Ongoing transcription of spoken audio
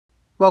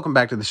Welcome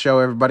back to the show,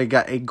 everybody.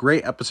 Got a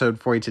great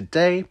episode for you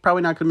today.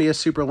 Probably not going to be a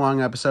super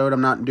long episode.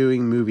 I'm not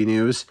doing movie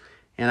news.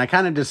 And I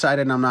kind of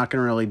decided I'm not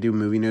going to really do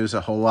movie news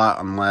a whole lot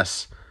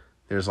unless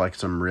there's like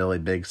some really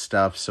big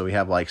stuff. So we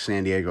have like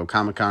San Diego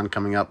Comic-Con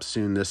coming up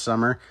soon this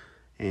summer.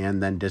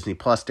 And then Disney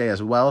Plus Day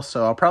as well.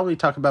 So I'll probably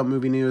talk about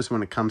movie news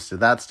when it comes to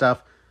that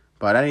stuff.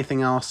 But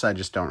anything else, I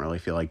just don't really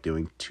feel like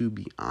doing, to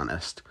be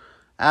honest.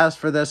 As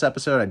for this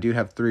episode, I do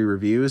have 3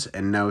 reviews.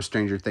 And no,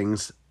 Stranger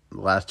Things, the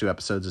last 2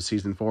 episodes of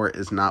Season 4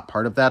 is not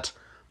part of that.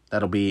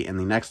 That'll be in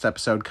the next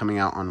episode coming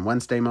out on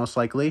Wednesday, most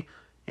likely.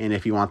 And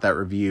if you want that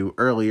review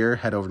earlier,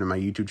 head over to my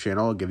YouTube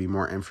channel. I'll give you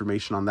more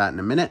information on that in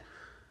a minute.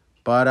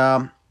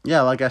 But,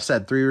 yeah, like I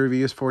said, 3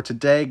 reviews for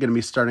today. Going to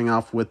be starting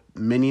off with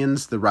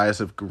Minions, The Rise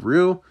of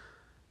Gru.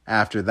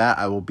 After that,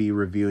 I will be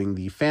reviewing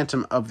The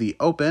Phantom of the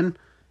Open.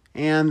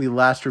 And the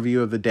last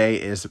review of the day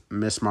is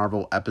Ms.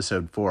 Marvel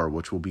Episode 4,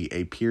 which will be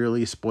a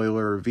purely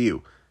spoiler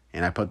review.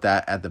 And I put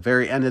that at the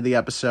very end of the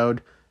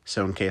episode.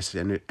 So in case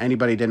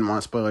anybody didn't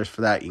want spoilers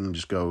for that, you can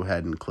just go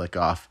ahead and click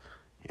off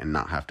and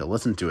not have to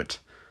listen to it.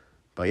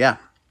 But yeah,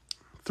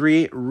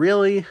 3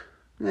 really,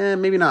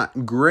 maybe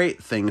not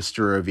great things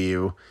to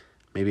review.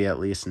 Maybe at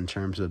least in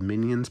terms of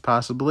Minions,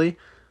 possibly.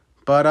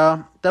 But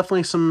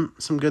definitely some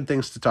good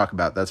things to talk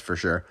about, that's for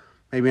sure.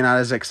 Maybe not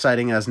as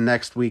exciting as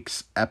next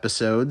week's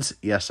episodes.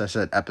 Yes, I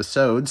said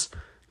episodes.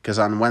 Because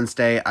on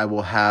Wednesday, I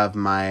will have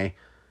my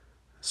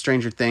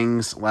Stranger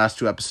Things last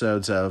 2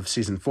 episodes of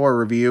Season 4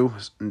 review,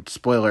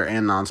 spoiler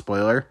and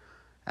non-spoiler,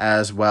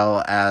 as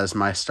well as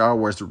my Star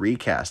Wars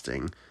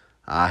recasting.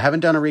 I haven't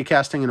done a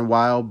recasting in a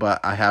while,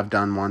 but I have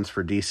done ones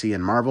for DC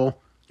and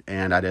Marvel,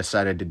 and I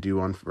decided to do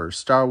one for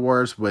Star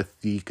Wars with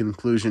the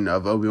conclusion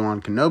of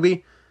Obi-Wan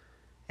Kenobi,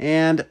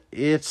 and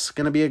it's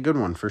going to be a good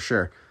one for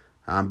sure.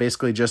 I'm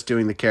basically just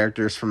doing the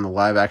characters from the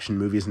live-action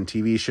movies and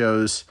TV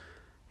shows,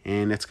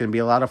 and it's going to be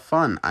a lot of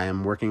fun. I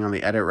am working on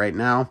the edit right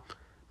now.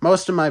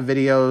 Most of my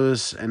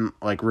videos and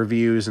like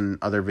reviews and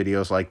other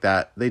videos like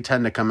that, they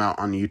tend to come out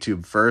on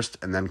YouTube first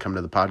and then come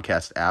to the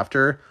podcast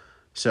after.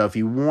 So if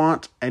you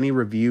want any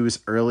reviews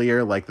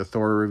earlier, like the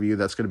Thor review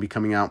that's going to be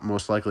coming out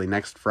most likely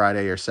next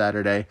Friday or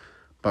Saturday,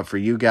 but for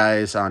you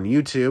guys on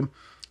YouTube,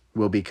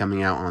 will be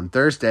coming out on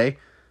Thursday,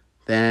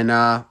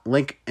 then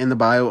link in the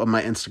bio of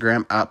my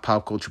Instagram at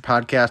Pop Culture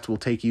Podcast will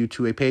take you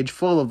to a page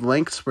full of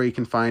links where you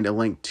can find a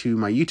link to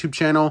my YouTube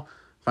channel,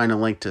 find a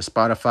link to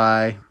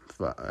Spotify,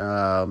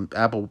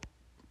 Apple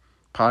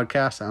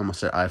Podcast, I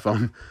almost said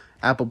iPhone,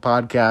 Apple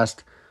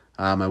Podcast,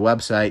 my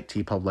website,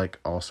 TeePublic,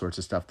 all sorts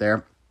of stuff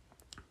there.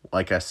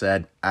 Like I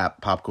said,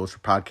 at Pop Culture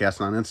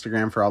Podcast on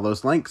Instagram for all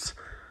those links.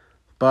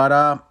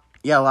 But,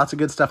 yeah, lots of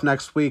good stuff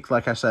next week.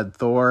 Like I said,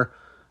 Thor,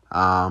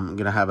 I'm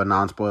going to have a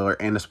non-spoiler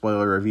and a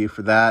spoiler review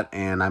for that,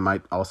 and I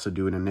might also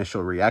do an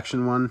initial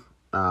reaction one,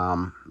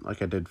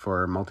 like I did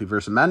for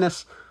Multiverse of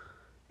Madness.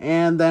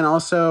 And then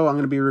also, I'm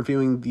going to be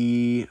reviewing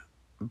The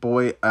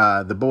Boys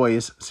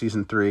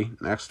Season 3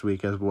 next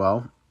week as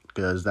well,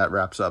 because that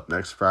wraps up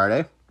next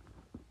Friday.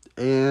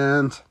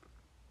 And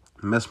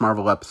Ms.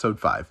 Marvel Episode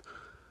 5.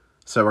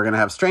 So we're going to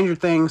have Stranger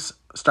Things,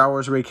 Star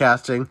Wars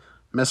recasting,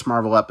 Ms.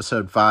 Marvel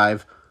Episode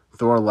 5,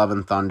 Thor Love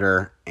and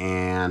Thunder,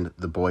 and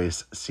The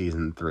Boys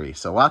Season 3.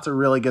 So lots of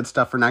really good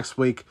stuff for next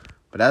week.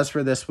 But as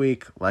for this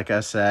week, like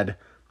I said,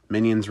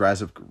 Minions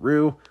Rise of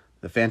Gru,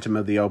 The Phantom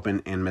of the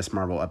Open, and Ms.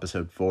 Marvel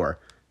Episode 4.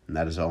 And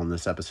that is all in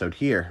this episode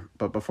here.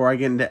 But before I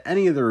get into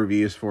any of the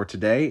reviews for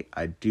today,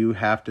 I do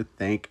have to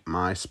thank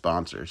my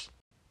sponsors.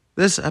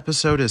 This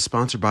episode is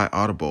sponsored by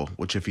Audible,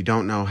 which if you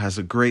don't know, has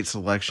a great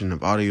selection of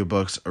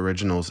audiobooks,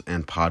 originals,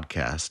 and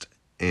podcasts.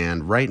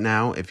 And right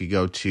now, if you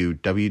go to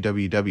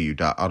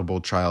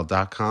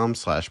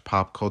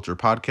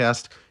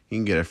www.audibletrial.com/popculturepodcast, you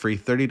can get a free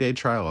 30-day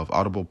trial of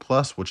Audible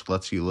Plus, which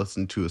lets you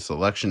listen to a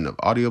selection of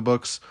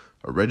audiobooks,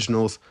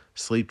 originals,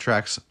 sleep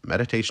tracks,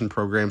 meditation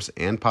programs,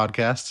 and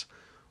podcasts.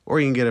 Or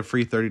you can get a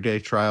free 30-day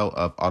trial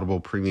of Audible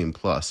Premium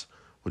Plus,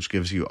 which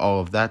gives you all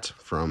of that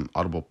from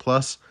Audible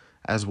Plus,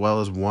 as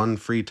well as 1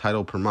 free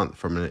title per month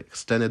from an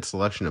extended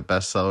selection of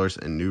bestsellers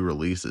and new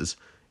releases.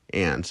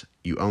 And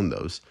you own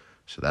those,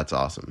 so that's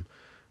awesome.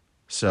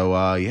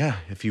 So, yeah,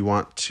 if you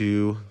want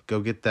to go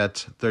get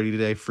that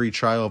 30-day free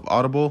trial of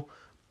Audible,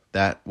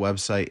 that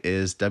website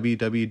is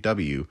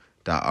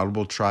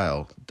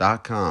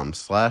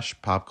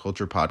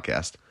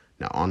www.audibletrial.com/popculturepodcast.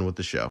 Now on with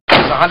the show.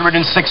 It's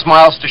 106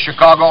 miles to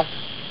Chicago.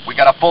 We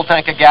got a full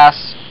tank of gas,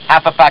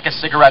 half a pack of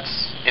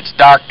cigarettes. It's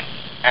dark,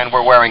 and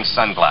we're wearing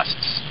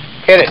sunglasses.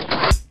 Hit it.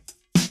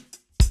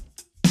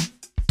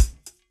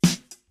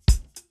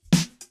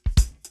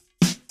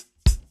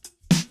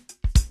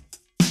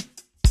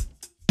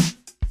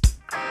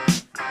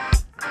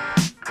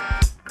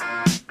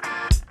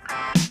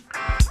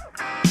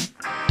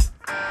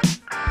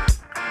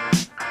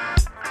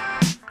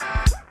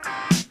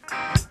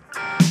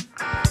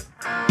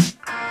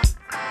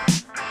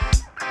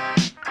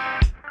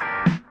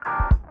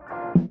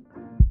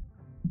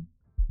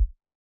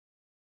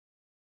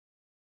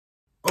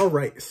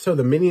 Alright, so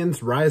The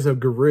Minions Rise of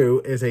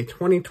Gru is a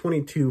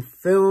 2022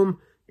 film.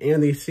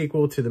 and the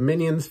sequel to the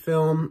Minions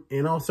film,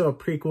 and also a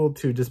prequel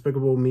to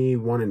Despicable Me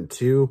 1 and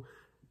 2.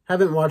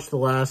 Haven't watched the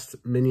last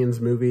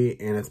Minions movie,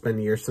 and it's been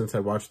years since I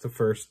watched the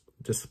first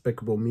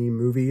Despicable Me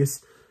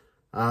movies.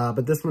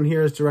 But this one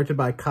here is directed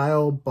by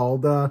Kyle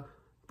Balda,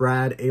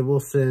 Brad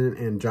Abelson,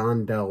 and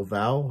John Del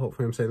Val.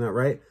 Hopefully I'm saying that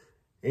right.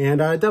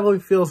 And it definitely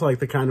feels like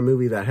the kind of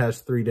movie that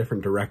has 3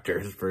 different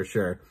directors, for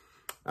sure.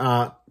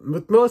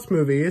 With most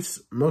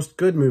movies, most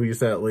good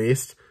movies at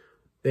least,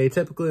 they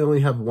typically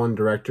only have 1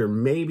 director,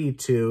 maybe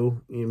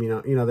 2.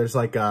 You know, there's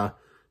like,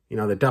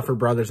 the Duffer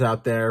Brothers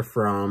out there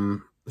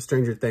from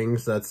Stranger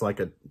Things. That's like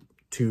a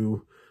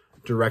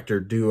 2-director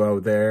duo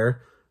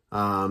there.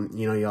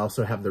 You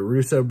also have the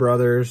Russo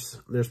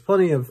brothers. There's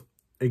plenty of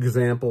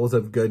examples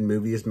of good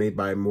movies made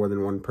by more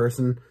than 1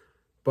 person.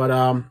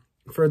 But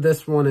for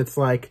this one, it's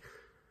like,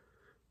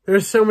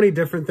 there's so many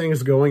different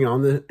things going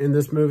on in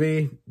this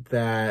movie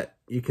that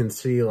you can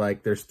see,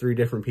 like, there's 3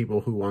 different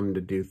people who wanted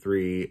to do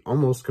 3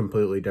 almost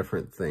completely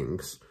different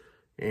things.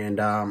 And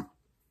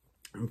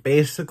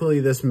basically,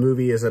 this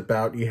movie is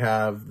about, you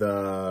have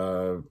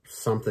the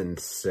something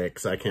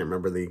 6, I can't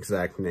remember the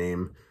exact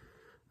name,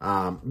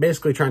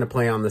 basically trying to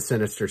play on the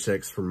Sinister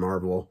Six from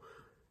Marvel.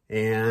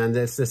 And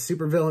it's this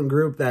supervillain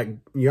group that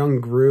young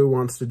Gru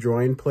wants to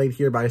join, played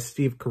here by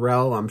Steve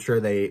Carell. I'm sure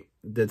they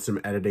did some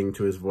editing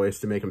to his voice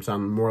to make him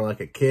sound more like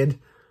a kid.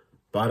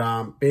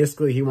 But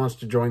basically, he wants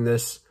to join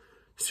this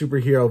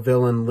superhero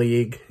villain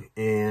league,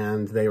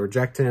 and they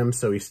reject him,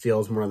 so he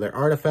steals one of their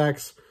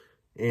artifacts,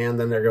 and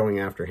then they're going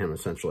after him,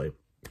 essentially.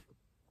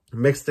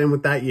 Mixed in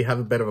with that, you have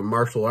a bit of a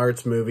martial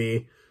arts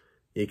movie.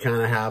 You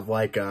kind of have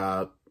like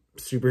a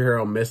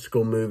superhero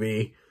mystical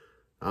movie.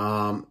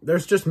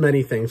 There's just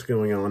many things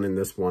going on in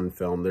this one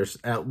film. There's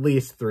at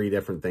least 3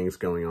 different things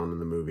going on in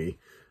the movie.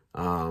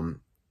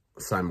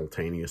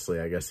 Simultaneously,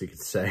 I guess you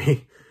could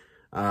say.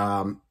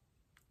 And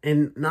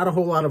not a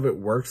whole lot of it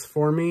works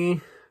for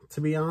me,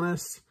 to be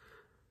honest.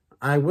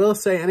 I will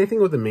say anything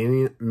with the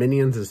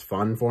Minions is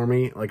fun for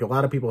me. Like, a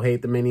lot of people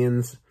hate the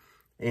Minions.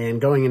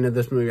 And going into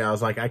this movie, I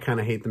was like, I kind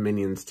of hate the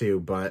Minions too.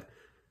 But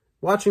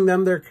watching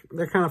them, they're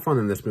kind of fun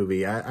in this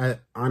movie. I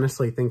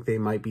honestly think they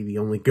might be the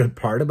only good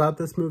part about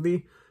this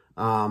movie.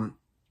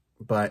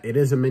 But it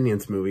is a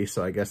Minions movie,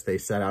 so I guess they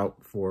set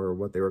out for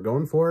what they were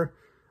going for,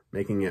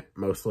 making it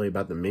mostly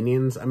about the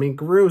Minions. I mean,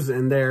 Gru's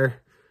in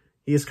there.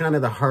 He's kind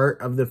of the heart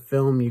of the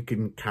film, you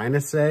can kind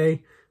of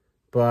say.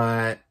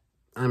 But,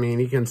 I mean,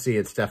 you can see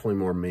it's definitely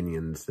more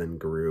Minions than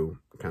Gru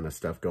kind of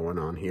stuff going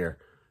on here.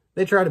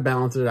 They try to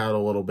balance it out a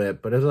little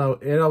bit, but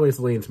it always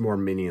leans more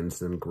Minions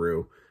than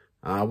Gru.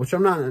 Which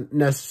I'm not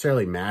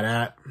necessarily mad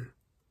at.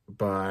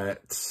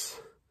 But,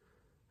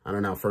 I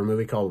don't know, for a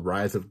movie called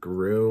Rise of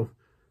Gru,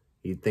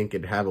 you'd think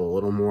it'd have a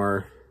little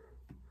more,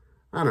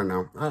 I don't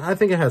know. I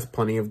think it has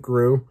plenty of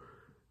Gru.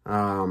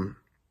 Man,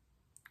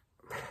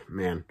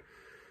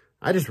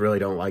 I just really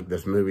don't like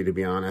this movie, to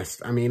be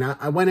honest. I mean,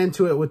 I went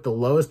into it with the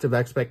lowest of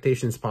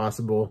expectations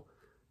possible,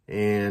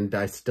 and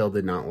I still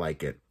did not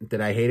like it.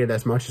 Did I hate it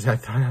as much as I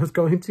thought I was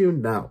going to?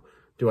 No.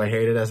 Do I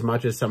hate it as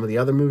much as some of the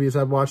other movies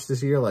I've watched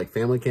this year, like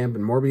Family Camp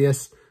and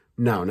Morbius?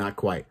 No, not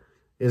quite.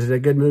 Is it a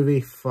good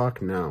movie?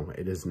 Fuck no,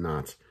 it is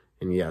not.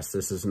 And yes,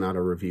 this is not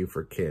a review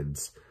for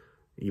kids,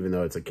 even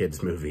though it's a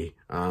kid's movie.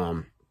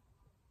 I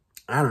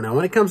don't know.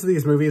 When it comes to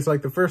these movies,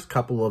 like the first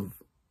couple of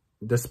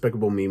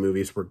Despicable Me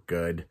movies were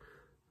good.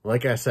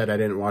 Like I said, I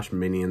didn't watch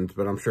Minions,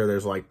 but I'm sure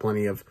there's like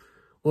plenty of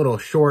little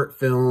short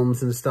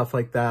films and stuff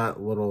like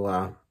that.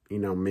 Little,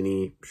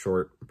 mini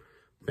short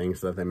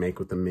things that they make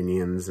with the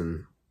Minions,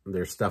 and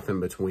there's stuff in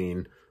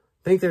between.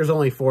 I think there's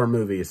only 4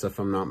 movies, if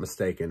I'm not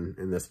mistaken,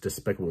 in this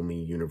Despicable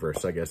Me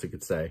universe, I guess you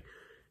could say.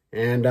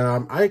 And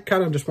I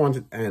kind of just want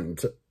it to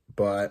end,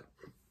 but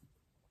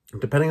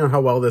depending on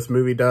how well this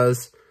movie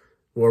does,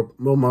 we'll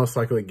most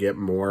likely get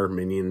more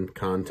Minion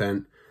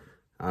content.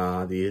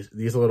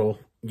 These little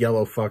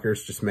yellow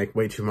fuckers just make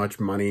way too much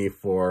money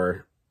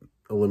for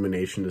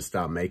Illumination to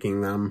stop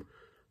making them.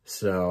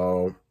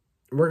 So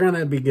we're going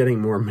to be getting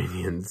more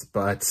Minions,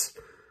 but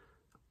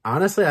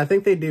honestly, I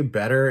think they do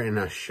better in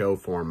a show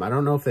form. I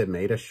don't know if they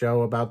made a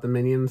show about the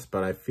Minions,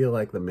 but I feel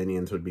like the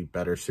Minions would be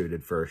better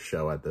suited for a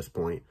show at this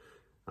point.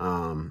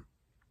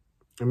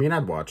 I mean,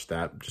 I'd watch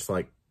that, just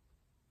like,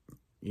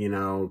 kind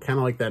of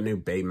like that new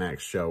Baymax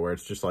show where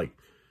it's just like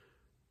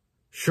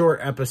short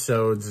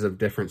episodes of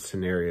different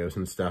scenarios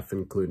and stuff,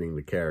 including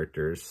the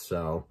characters.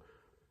 So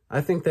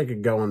I think they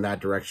could go in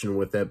that direction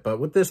with it. But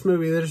with this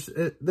movie,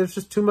 there's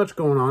just too much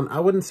going on. I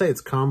wouldn't say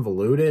it's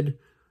convoluted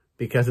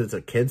because it's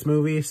a kid's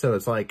movie. So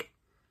it's like,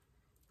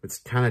 it's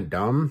kind of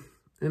dumb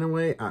in a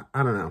way.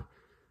 I don't know.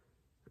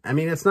 I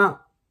mean, it's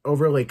not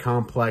overly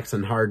complex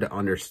and hard to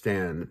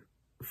understand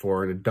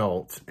for an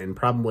adult, and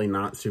probably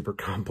not super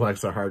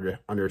complex or hard to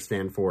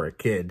understand for a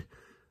kid.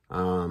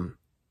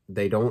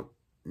 They don't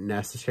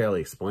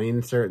necessarily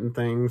explain certain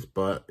things,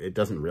 but it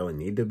doesn't really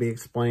need to be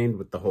explained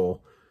with the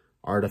whole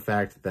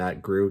artifact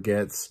that Gru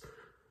gets.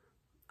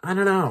 I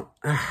don't know.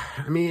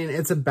 I mean,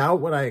 it's about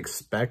what I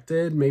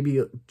expected,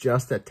 maybe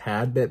just a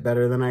tad bit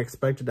better than I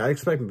expected. I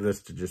expected this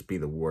to just be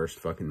the worst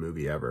fucking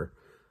movie ever.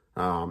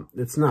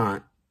 It's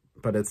not,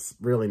 but it's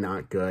really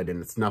not good,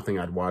 and it's nothing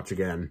I'd watch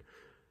again.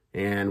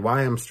 And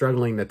why I'm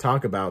struggling to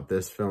talk about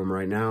this film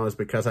right now is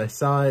because I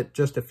saw it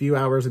just a few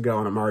hours ago,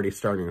 and I'm already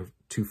starting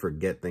to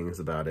forget things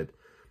about it.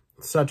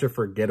 It's such a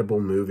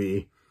forgettable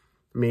movie.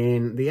 I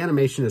mean, the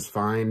animation is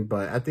fine,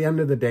 but at the end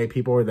of the day,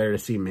 people are there to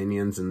see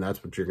Minions, and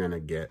that's what you're going to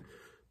get.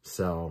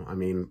 So, I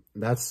mean,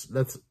 that's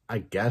I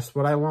guess,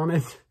 what I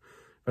wanted.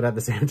 But at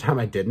the same time,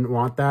 I didn't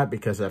want that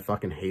because I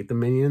fucking hate the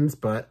Minions.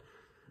 But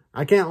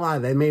I can't lie,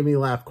 they made me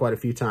laugh quite a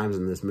few times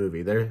in this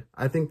movie.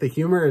 I think the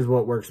humor is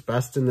what works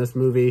best in this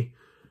movie.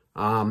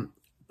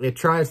 It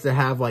tries to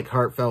have, like,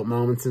 heartfelt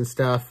moments and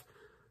stuff,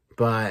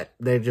 but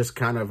they just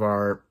kind of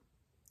are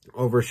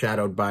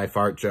overshadowed by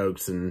fart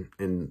jokes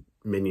and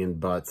Minion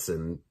butts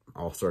and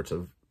all sorts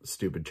of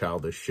stupid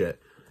childish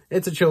shit.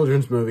 It's a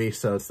children's movie,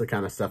 so it's the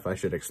kind of stuff I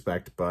should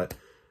expect, but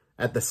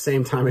at the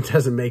same time, it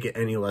doesn't make it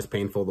any less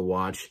painful to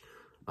watch.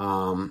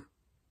 I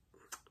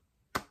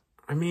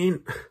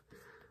mean,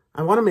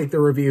 I want to make the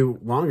review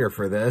longer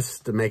for this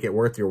to make it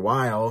worth your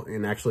while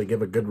and actually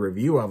give a good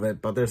review of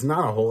it, but there's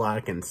not a whole lot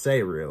I can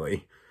say,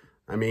 really.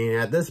 I mean,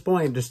 at this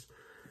point, just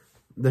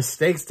the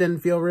stakes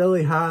didn't feel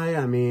really high.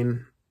 I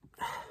mean,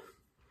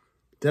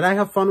 did I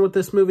have fun with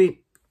this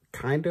movie?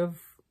 Kind of.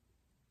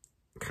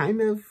 I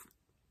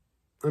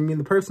mean,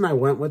 the person I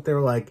went with, they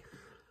were like,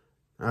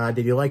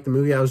 did you like the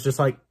movie? I was just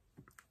like,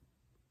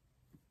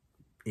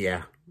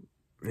 yeah.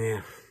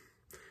 And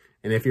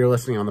if you're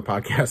listening on the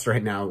podcast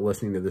right now,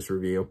 listening to this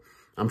review,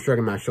 I'm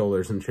shrugging my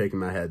shoulders and shaking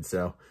my head.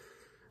 So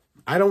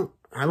I don't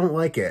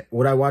like it.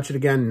 Would I watch it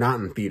again? Not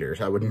in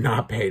theaters. I would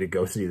not pay to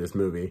go see this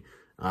movie.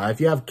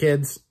 If you have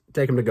kids,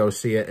 take them to go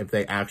see it if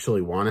they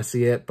actually want to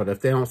see it. But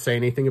if they don't say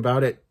anything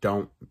about it,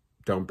 don't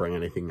bring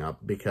anything up,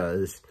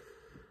 because,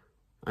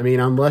 I mean,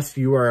 unless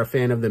you are a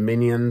fan of the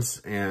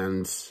Minions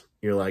and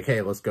you're like,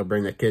 hey, let's go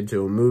bring that kid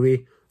to a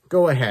movie,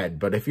 go ahead.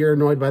 But if you're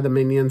annoyed by the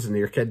Minions and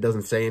your kid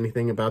doesn't say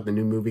anything about the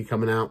new movie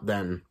coming out,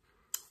 then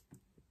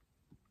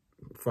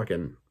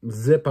fucking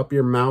zip up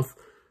your mouth,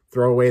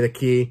 throw away the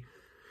key,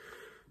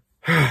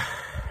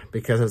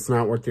 because it's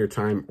not worth your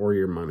time or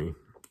your money.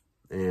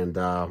 And,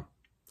 I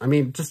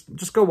mean,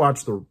 just go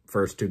watch the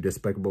first two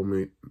Despicable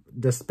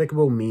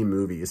Me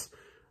movies.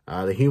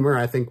 The humor,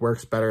 I think,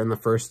 works better in the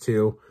first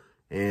two.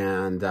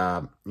 And,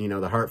 you know,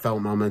 the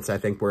heartfelt moments, I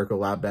think, work a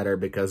lot better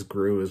because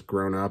Gru is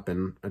grown up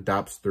and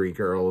adopts 3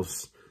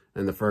 girls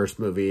in the first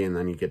movie. And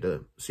then you get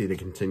to see the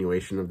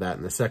continuation of that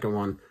in the second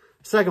one.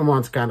 Second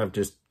one's kind of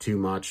just too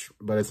much,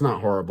 but it's not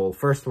horrible.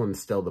 First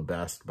one's still the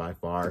best by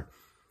far.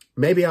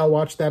 Maybe I'll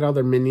watch that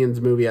other Minions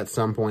movie at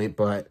some point,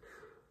 but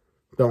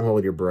don't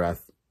hold your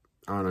breath,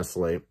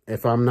 honestly.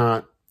 If I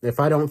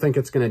don't think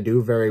it's going to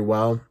do very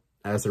well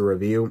as a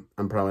review,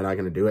 I'm probably not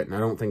going to do it, and I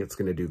don't think it's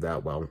going to do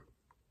that well.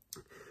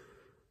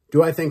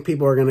 Do I think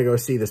people are going to go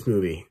see this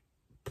movie?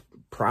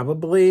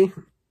 Probably.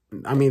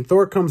 I mean,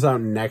 Thor comes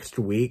out next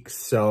week,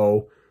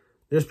 so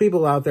there's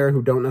people out there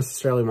who don't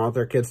necessarily want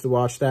their kids to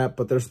watch that,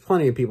 but there's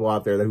plenty of people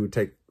out there who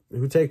take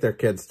their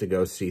kids to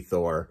go see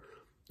Thor.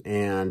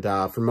 And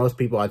for most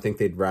people, I think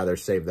they'd rather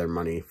save their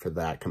money for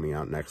that coming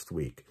out next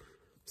week.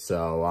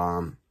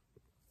 So,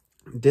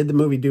 did the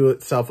movie do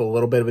itself a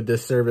little bit of a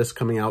disservice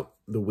coming out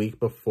the week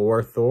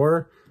before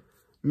Thor?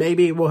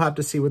 Maybe. We'll have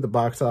to see what the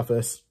box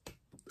office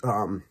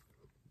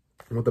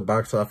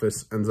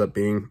ends up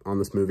being on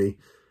this movie.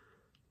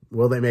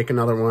 Will they make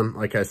another one?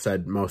 Like I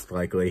said, most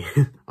likely,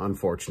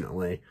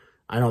 unfortunately.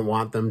 I don't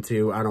want them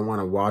to. I don't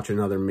want to watch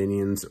another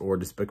Minions or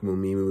Despicable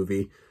Me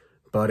movie.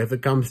 But if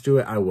it comes to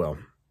it, I will.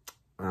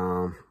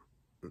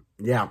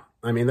 Yeah,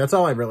 I mean, that's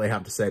all I really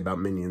have to say about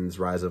Minions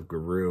Rise of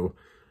Gru.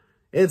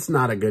 It's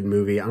not a good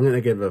movie. I'm going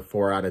to give it a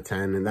 4 out of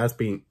 10, and that's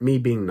me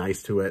being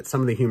nice to it.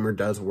 Some of the humor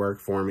does work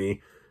for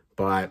me,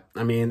 but,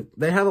 I mean,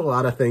 they have a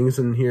lot of things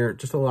in here,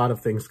 just a lot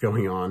of things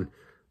going on.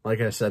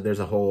 Like I said, there's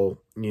a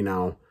whole, you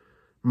know,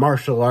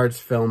 martial arts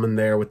film in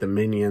there with the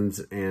Minions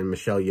and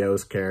Michelle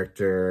Yeoh's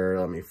character.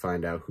 Let me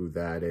find out who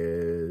that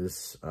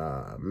is.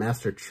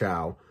 Master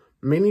Chow.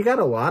 I mean, you got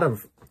a lot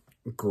of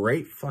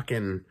great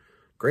fucking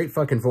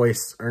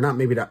voice, or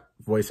maybe not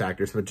voice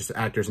actors, but just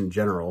actors in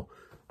general.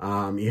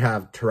 You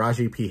have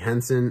Taraji P.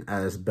 Henson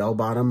as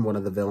Bellbottom, one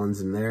of the villains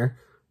in there.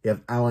 You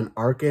have Alan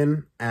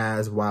Arkin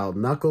as Wild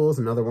Knuckles,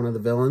 another one of the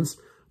villains.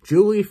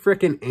 Julie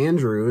frickin'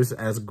 Andrews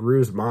as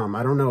Gru's mom.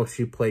 I don't know if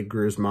she played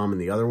Gru's mom in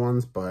the other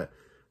ones, but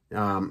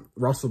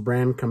Russell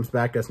Brand comes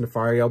back as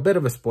Nefario. A bit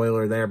of a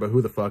spoiler there, but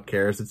who the fuck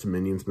cares? It's a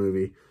Minions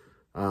movie.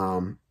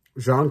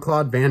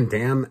 Jean-Claude Van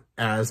Damme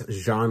as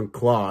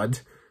Jean-Claude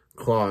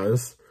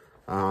Claus.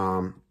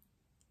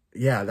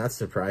 Yeah, that's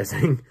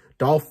surprising.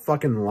 Dolph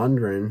fucking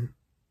Lundgren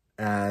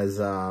as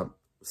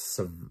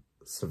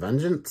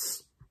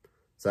Savengeance.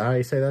 Is that how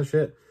you say that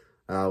shit?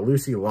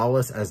 Lucy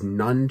Lawless as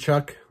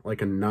Nunchuck,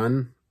 like a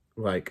nun,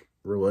 like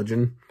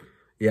religion.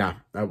 Yeah,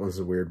 that was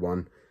a weird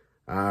one.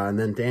 And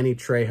then Danny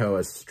Trejo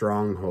as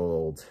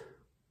Stronghold.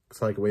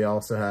 Looks like we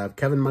also have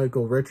Kevin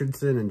Michael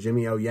Richardson and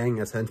Jimmy O. Yang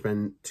as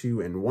Henchmen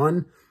 2 and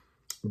 1.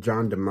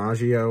 John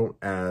DiMaggio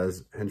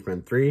as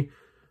Henchmen 3.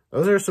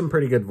 Those are some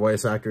pretty good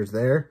voice actors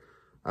there.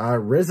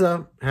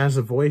 RZA has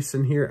a voice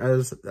in here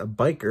as a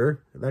biker.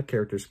 That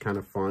character's kind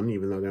of fun,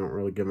 even though they don't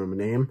really give him a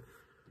name.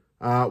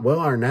 Will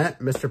Arnett,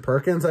 Mr.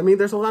 Perkins. I mean,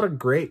 there's a lot of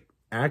great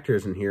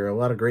actors in here, a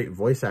lot of great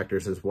voice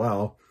actors as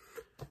well.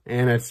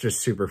 And it's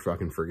just super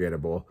fucking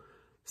forgettable.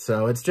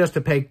 So it's just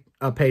a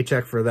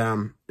paycheck for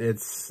them.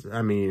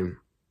 I mean,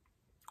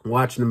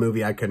 watching the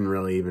movie, I couldn't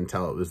really even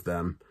tell it was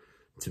them,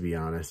 to be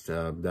honest.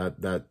 I'm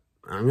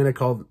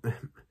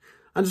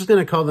just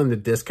gonna call them the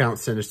Discount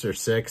Sinister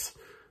Six.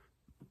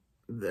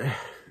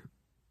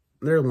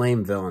 They're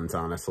lame villains,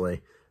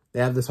 honestly. They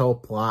have this whole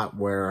plot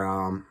where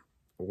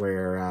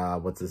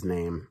what's his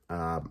name?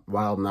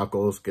 Wild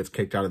Knuckles gets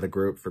kicked out of the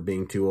group for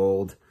being too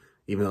old,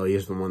 even though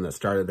he's the one that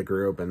started the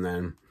group, and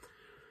then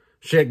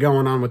shit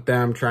going on with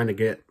them trying to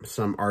get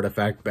some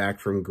artifact back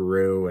from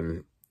Gru,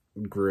 and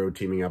Gru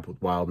teaming up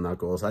with Wild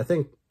Knuckles. I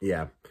think,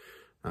 yeah,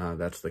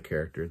 that's the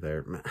character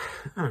there.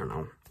 I don't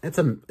know.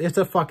 It's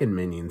a fucking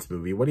Minions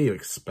movie. What do you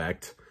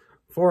expect?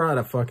 4 out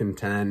of fucking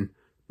 10.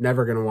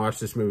 Never gonna watch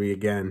this movie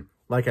again.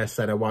 Like I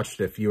said, I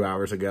watched it a few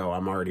hours ago.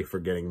 I'm already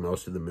forgetting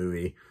most of the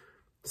movie.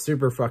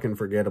 Super fucking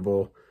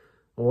forgettable.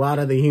 A lot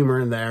of the humor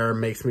in there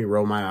makes me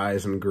roll my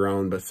eyes and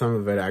groan, but some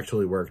of it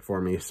actually worked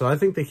for me. So I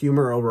think the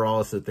humor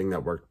overall is the thing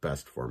that worked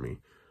best for me.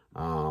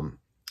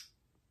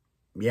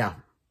 Yeah,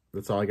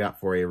 that's all I got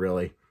for you,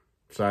 really.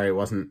 Sorry it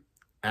wasn't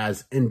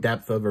as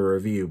in-depth of a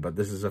review, but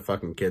this is a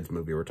fucking kids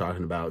movie we're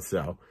talking about,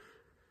 so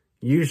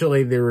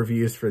usually the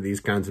reviews for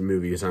these kinds of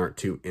movies aren't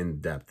too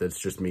in-depth. It's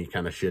just me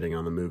kind of shitting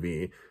on the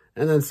movie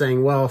and then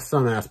saying, well,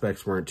 some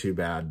aspects weren't too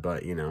bad,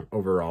 but, you know,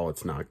 overall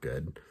it's not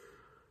good.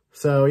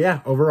 So,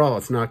 yeah, overall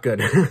it's not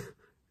good.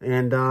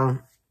 And,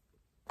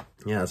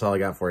 yeah, that's all I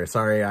got for you.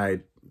 Sorry,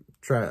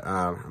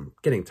 I'm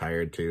getting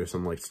tired, too, so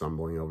I'm, like,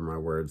 stumbling over my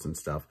words and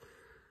stuff.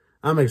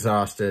 I'm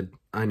exhausted.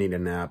 I need a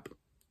nap.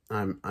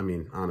 I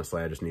mean,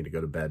 honestly, I just need to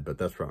go to bed, but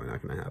that's probably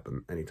not going to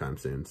happen anytime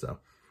soon, so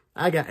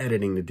I got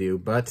editing to do,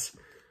 but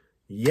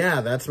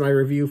yeah, that's my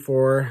review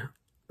for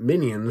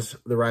Minions,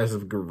 The Rise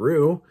of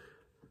Gru.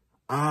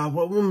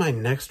 What will my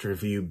next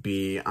review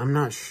be? I'm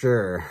not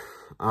sure.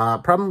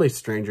 Probably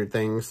Stranger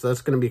Things.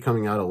 That's going to be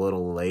coming out a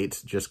little late,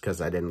 just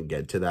because I didn't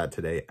get to that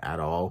today at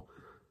all.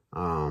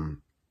 So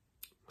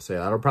yeah,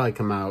 that'll probably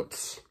come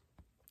out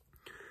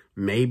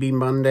maybe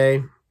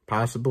Monday,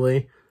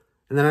 possibly.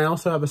 And then I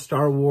also have a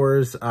Star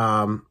Wars,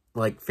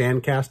 like,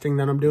 fan casting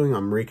that I'm doing.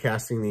 I'm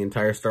recasting the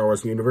entire Star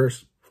Wars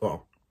universe.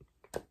 Well,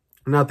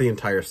 not the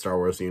entire Star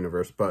Wars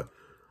universe, but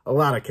a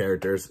lot of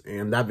characters.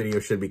 And that video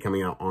should be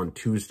coming out on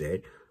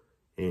Tuesday.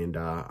 And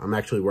I'm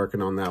actually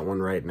working on that one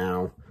right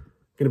now.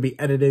 Going to be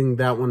editing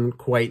that one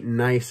quite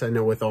nice. I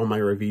know with all my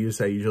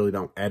reviews, I usually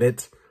don't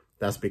edit.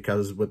 That's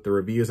because with the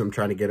reviews, I'm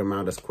trying to get them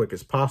out as quick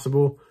as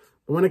possible.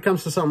 But when it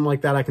comes to something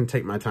like that, I can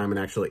take my time and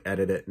actually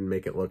edit it and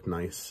make it look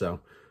nice. So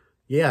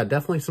yeah,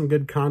 definitely some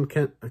good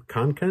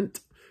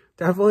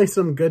definitely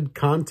some good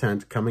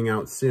content coming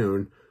out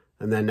soon.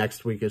 And then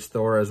next week is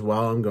Thor as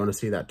well. I'm going to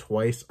see that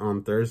twice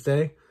on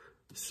Thursday.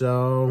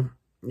 So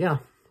yeah,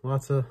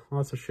 lots of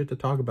shit to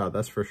talk about,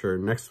 that's for sure.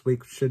 Next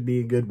week should be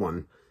a good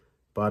one.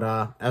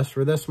 But as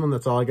for this one,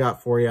 that's all I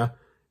got for you.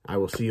 I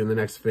will see you in the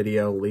next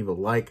video. Leave a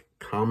like,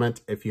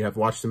 comment. If you have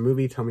watched the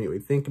movie, tell me what you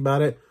think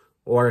about it.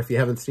 Or if you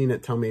haven't seen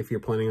it, tell me if you're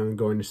planning on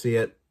going to see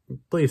it.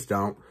 Please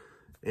don't.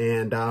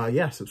 And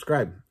yeah,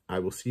 subscribe. I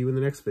will see you in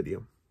the next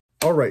video.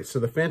 Alright, so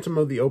The Phantom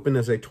of the Open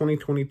is a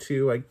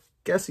 2022, I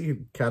guess you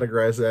could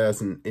categorize it as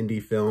an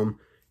indie film.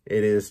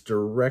 It is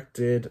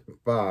directed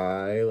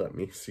by, let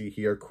me see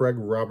here, Craig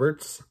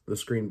Roberts. The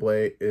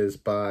screenplay is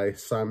by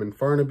Simon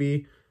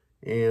Farnaby,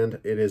 and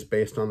it is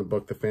based on the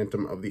book The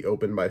Phantom of the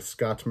Open by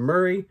Scott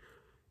Murray.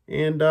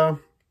 And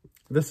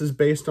this is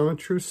based on a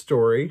true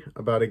story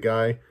about a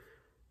guy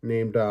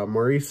named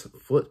Maurice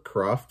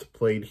Flitcroft,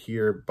 played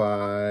here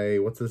by,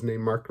 what's his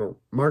name,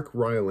 Mark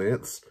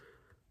Rylance,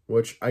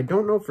 which I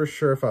don't know for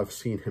sure if I've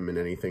seen him in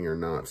anything or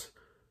not.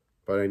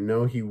 But I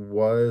know he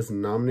was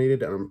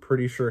nominated, and I'm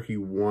pretty sure he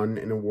won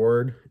an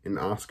award, an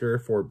Oscar,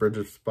 for Bridge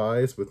of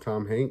Spies with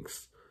Tom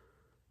Hanks.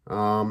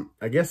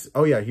 I guess,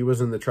 oh yeah, he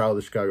was in The Trial of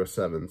the Chicago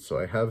 7, so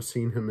I have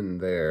seen him in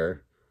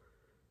there.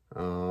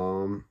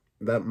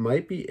 That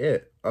might be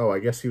it. Oh, I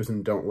guess he was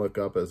in Don't Look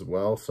Up as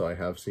well, so I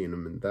have seen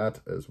him in that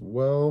as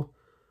well.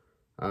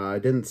 I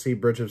didn't see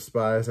Bridge of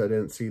Spies, I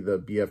didn't see the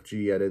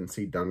BFG, I didn't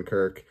see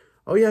Dunkirk.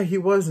 Oh yeah, he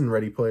was in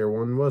Ready Player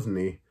One, wasn't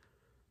he?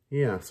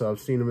 Yeah, so I've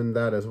seen him in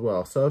that as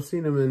well. So I've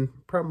seen him in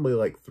probably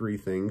like 3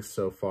 things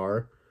so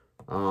far.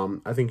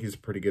 I think he's a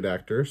pretty good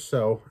actor,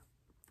 so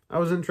I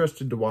was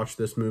interested to watch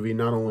this movie,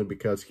 not only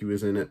because he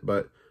was in it,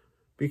 but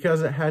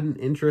because it had an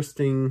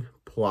interesting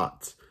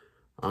plot.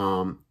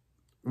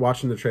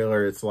 Watching the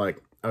trailer, it's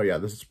like, oh yeah,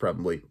 this is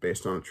probably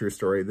based on a true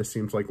story. This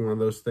seems like one of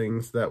those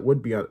things that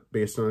would be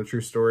based on a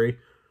true story.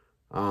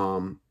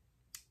 And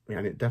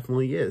it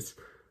definitely is.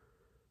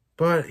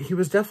 But he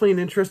was definitely an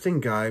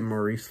interesting guy,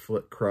 Maurice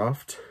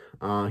Flitcroft.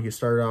 He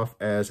started off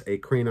as a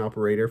crane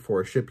operator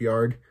for a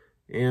shipyard,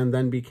 and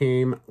then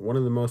became one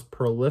of the most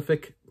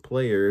prolific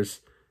players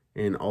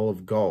in all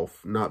of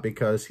golf, not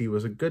because he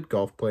was a good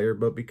golf player,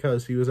 but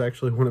because he was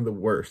actually one of the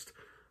worst.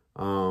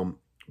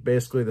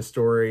 Basically the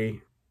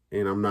story,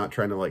 and I'm not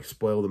trying to like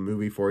spoil the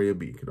movie for you,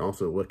 but you can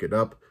also look it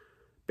up.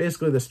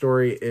 Basically the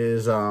story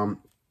is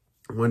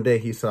one day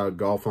he saw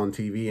golf on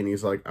TV and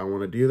he's like, I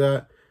want to do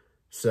that.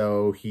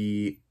 So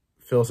he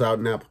fills out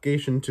an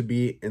application to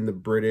be in the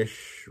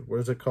British, what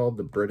is it called?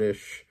 The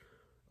British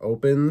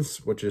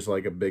Opens, which is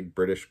like a big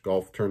British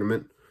golf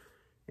tournament.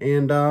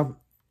 And,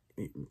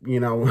 you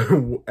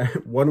know,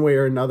 one way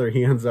or another,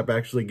 he ends up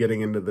actually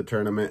getting into the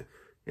tournament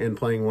and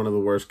playing one of the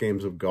worst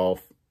games of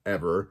golf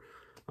ever.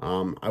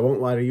 I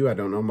won't lie to you, I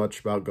don't know much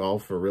about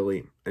golf or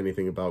really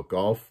anything about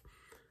golf.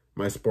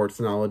 My sports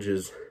knowledge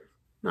is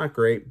not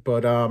great,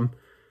 but,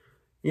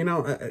 you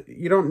know,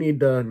 you don't need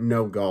to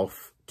know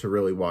golf to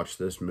really watch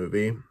this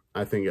movie.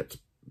 I think it's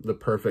the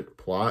perfect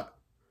plot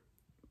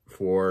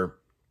for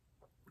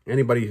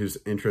anybody who's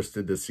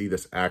interested to see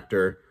this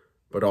actor,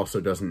 but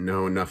also doesn't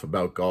know enough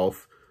about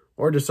golf,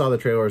 or just saw the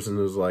trailers and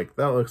was like,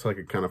 that looks like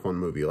a kind of fun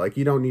movie. Like,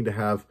 you don't need to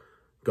have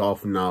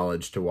golf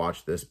knowledge to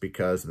watch this,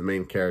 because the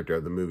main character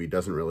of the movie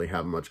doesn't really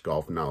have much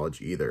golf knowledge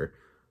either.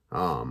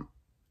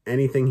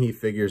 Anything he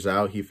figures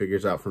out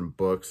from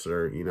books,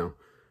 or, you know,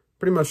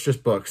 pretty much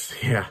just books.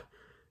 Yeah.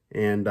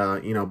 And,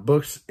 you know,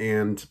 books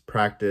and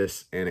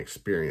practice and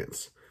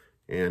experience.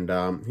 And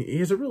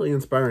he's a really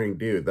inspiring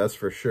dude, that's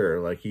for sure.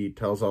 Like, he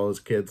tells all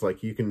his kids,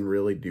 like, you can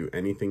really do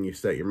anything you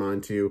set your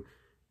mind to.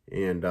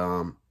 And,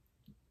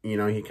 you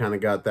know, he kind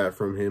of got that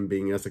from him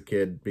being as a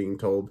kid, being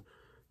told,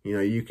 you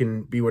know, you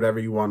can be whatever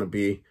you want to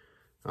be.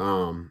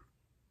 And,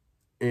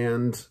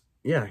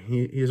 yeah,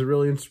 he's a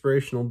really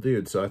inspirational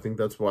dude. So I think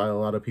that's why a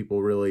lot of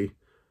people really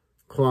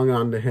clung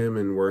on to him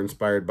and were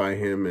inspired by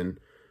him. And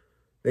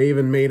they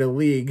even made a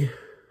league.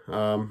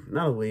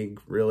 Not a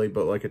league really,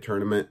 but like a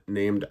tournament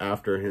named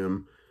after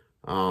him,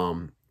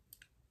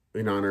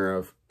 in honor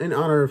of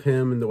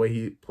him and the way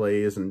he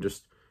plays and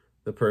just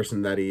the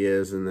person that he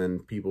is. And then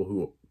people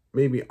who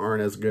maybe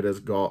aren't as good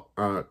at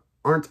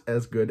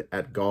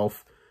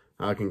golf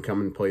can come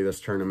and play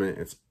this tournament.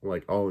 It's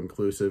like all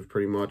inclusive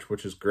pretty much,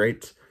 which is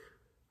great.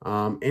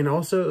 And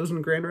also it was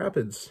in Grand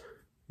Rapids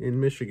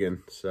in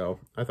Michigan. So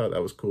I thought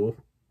that was cool.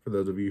 For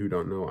those of you who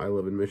don't know, I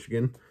live in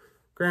Michigan.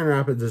 Grand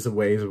Rapids is a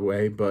ways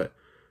away, but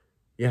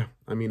yeah,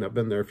 I mean, I've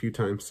been there a few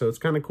times, so it's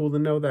kind of cool to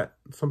know that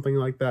something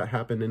like that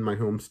happened in my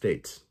home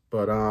state.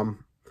 But,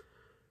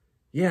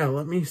 yeah,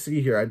 let me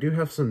see here. I do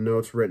have some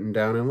notes written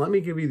down, and let me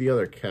give you the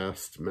other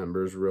cast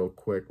members real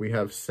quick. We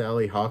have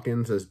Sally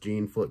Hawkins as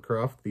Jean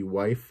Flitcroft, the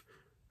wife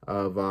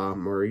of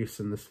Maurice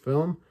in this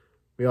film.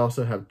 We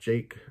also have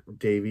Jake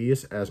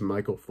Davies as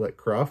Michael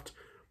Flitcroft.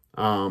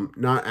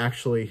 Not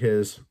actually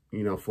his,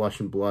 you know,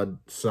 flesh and blood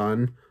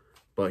son,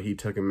 but he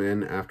took him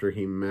in after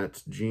he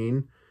met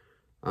Jean.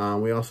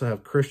 We also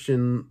have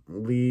Christian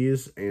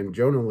Lees and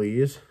Jonah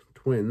Lees,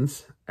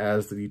 twins,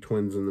 as the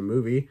twins in the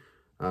movie.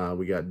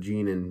 We got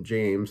Jean and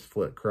James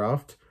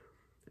Flitcroft.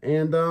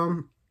 And,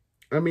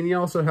 I mean, you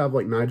also have,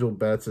 like, Nigel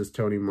Betts as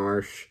Tony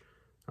Marsh,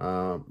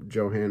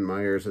 Johan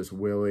Myers as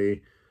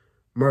Willie,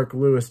 Mark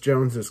Lewis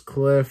Jones as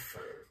Cliff.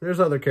 There's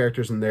other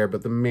characters in there,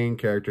 but the main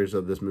characters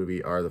of this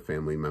movie are the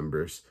family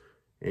members.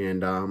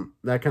 And,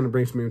 that kind of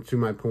brings me to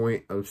my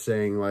point of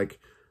saying, like,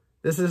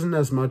 this isn't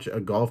as much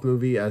a golf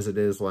movie as it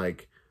is,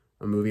 like,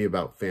 a movie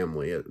about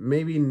family. It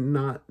maybe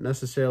not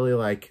necessarily,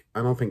 like,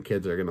 I don't think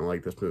kids are going to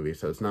like this movie,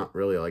 so it's not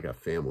really like a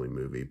family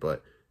movie,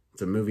 but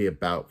it's a movie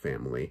about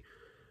family.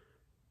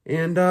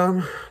 And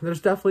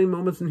there's definitely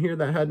moments in here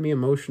that had me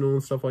emotional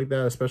and stuff like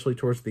that, especially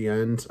towards the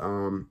end.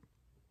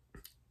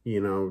 You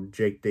know,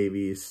 Jake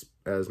Davies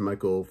as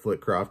Michael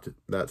Flitcroft,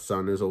 that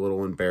son, is a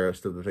little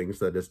embarrassed of the things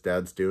that his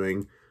dad's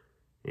doing,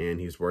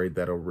 and he's worried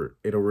that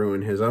it'll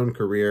ruin his own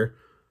career.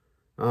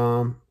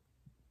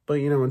 But,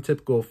 you know, in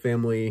typical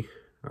family,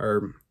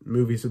 or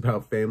movies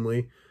about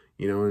family,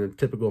 you know, in a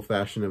typical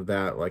fashion of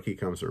that, like, he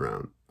comes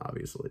around,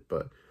 obviously.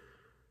 But,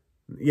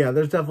 yeah,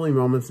 there's definitely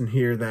moments in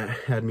here that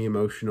had me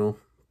emotional,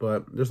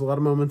 but there's a lot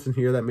of moments in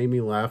here that made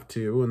me laugh,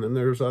 too. And then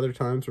there's other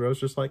times where I was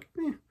just like,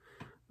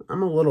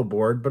 I'm a little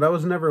bored, but I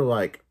was never,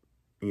 like,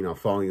 you know,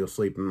 falling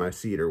asleep in my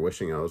seat or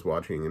wishing I was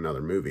watching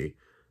another movie.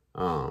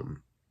 I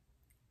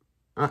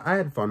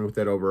had fun with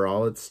it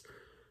overall.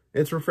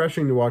 It's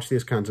refreshing to watch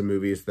these kinds of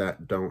movies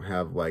that don't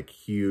have, like,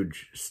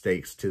 huge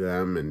stakes to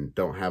them and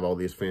don't have all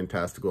these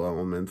fantastical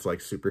elements like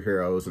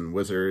superheroes and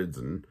wizards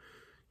and,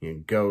 you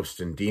know, ghosts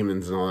and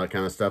demons and all that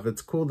kind of stuff.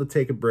 It's cool to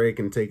take a break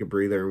and take a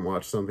breather and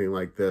watch something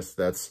like this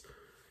that's,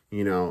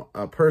 you know,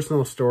 a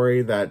personal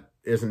story that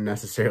isn't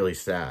necessarily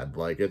sad.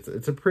 Like,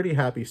 it's a pretty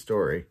happy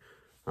story.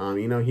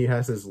 You know, he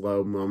has his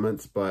low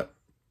moments, but,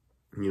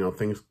 you know,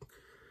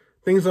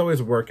 things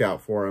always work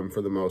out for him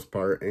for the most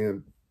part,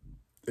 and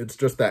it's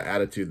just that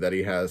attitude that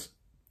he has,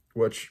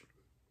 which,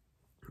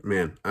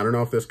 man, I don't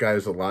know if this guy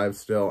is alive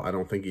still. I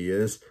don't think he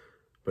is.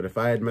 But if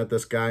I had met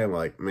this guy,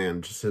 like,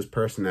 man, just his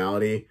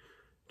personality,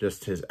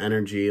 just his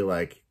energy,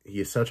 like,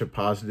 he's such a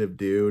positive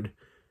dude.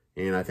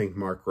 And I think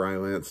Mark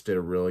Rylance did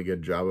a really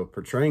good job of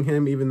portraying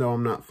him, even though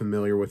I'm not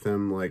familiar with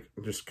him. Like,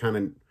 just kind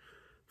of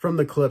from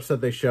the clips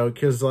that they show,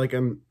 because like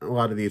in a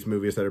lot of these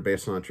movies that are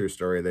based on a true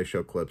story, they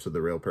show clips of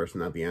the real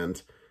person at the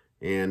end.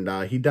 And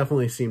he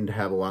definitely seemed to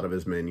have a lot of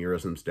his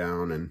mannerisms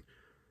down and,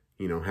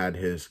 you know, had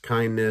his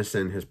kindness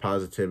and his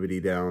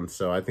positivity down.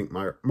 So I think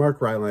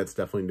Mark Rylance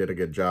definitely did a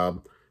good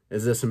job.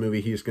 Is this a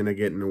movie he's going to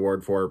get an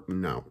award for?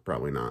 No,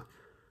 probably not.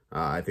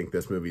 I think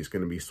this movie is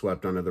going to be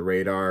swept under the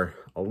radar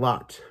a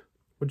lot,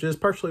 which is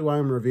partially why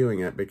I'm reviewing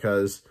it,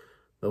 because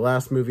the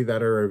last movie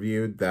that I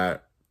reviewed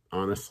that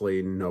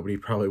honestly nobody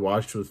probably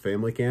watched was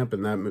Family Camp,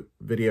 and that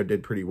video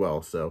did pretty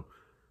well. So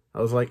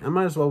I was like, I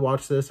might as well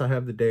watch this. I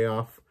have the day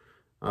off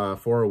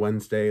for a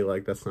Wednesday.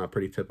 Like, that's not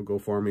pretty typical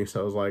for me.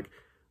 So I was like,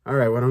 all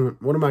right, what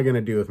am I going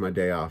to do with my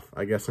day off?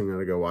 I guess I'm going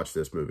to go watch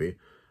this movie.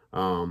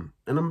 And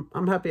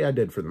I'm happy I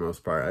did for the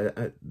most part.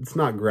 It's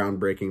not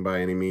groundbreaking by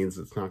any means.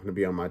 It's not going to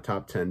be on my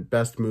top 10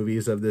 best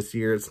movies of this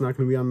year. It's not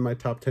going to be on my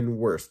top 10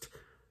 worst.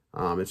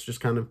 It's just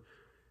kind of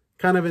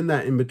in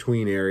that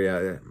in-between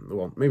area.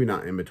 Well, maybe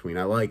not in between.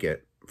 I like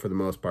it for the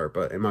most part,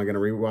 but am I going to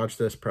rewatch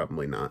this?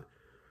 Probably not.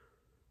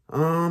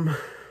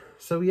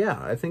 So yeah,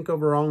 I think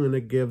overall I'm going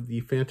to give the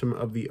Phantom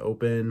of the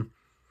Open,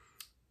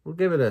 we'll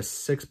give it a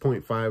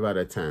 6.5 out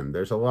of 10.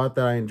 There's a lot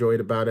that I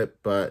enjoyed about it,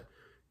 but,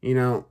 you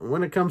know,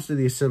 when it comes to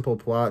these simple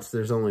plots,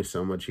 there's only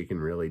so much you can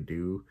really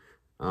do.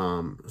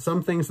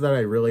 Some things that I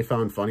really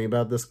found funny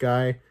about this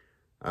guy,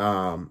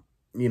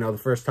 you know, the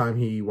first time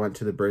he went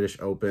to the British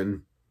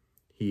Open,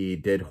 he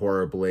did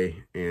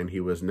horribly, and he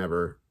was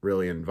never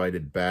really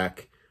invited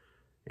back.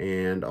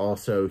 And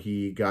also,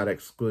 he got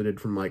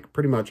excluded from, like,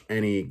 pretty much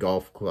any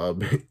golf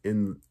club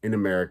in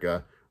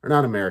America. Or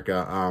not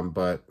America,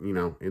 but, you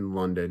know, in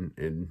London,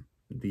 in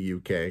the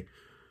UK.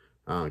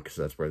 Because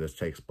that's where this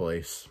takes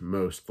place,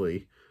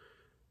 mostly.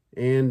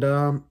 And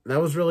that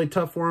was really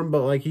tough for him,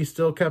 but, like, he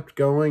still kept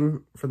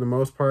going for the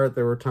most part.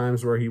 There were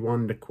times where he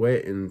wanted to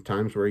quit, and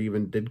times where he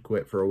even did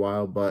quit for a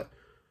while, but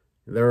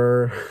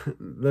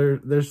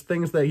there's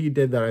things that he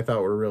did that I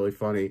thought were really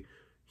funny.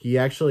 He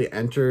actually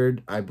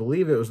entered, I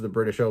believe it was the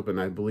British Open,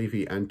 I believe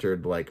he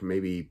entered like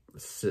maybe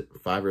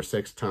 5 or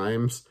 6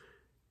 times.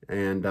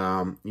 And,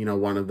 you know,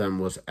 one of them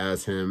was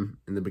as him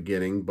in the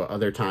beginning, but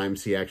other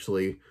times he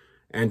actually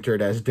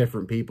entered as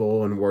different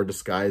people and wore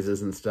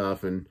disguises and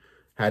stuff and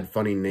had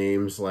funny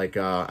names. Like,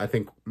 I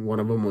think one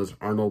of them was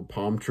Arnold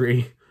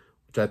Palmtree,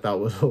 which I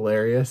thought was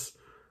hilarious.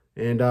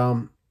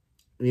 And,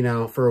 you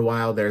know, for a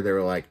while there, they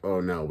were like,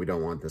 oh no, we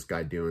don't want this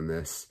guy doing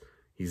this.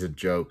 He's a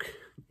joke,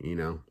 you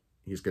know.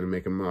 He's going to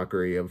make a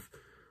mockery of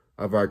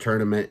our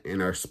tournament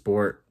and our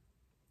sport.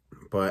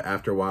 But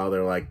after a while,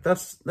 they're like,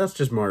 that's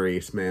just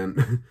Maurice,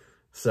 man.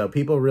 So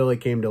people really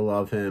came to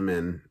love him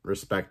and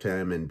respect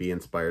him and be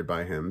inspired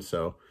by him.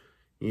 So,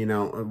 you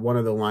know, one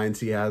of the lines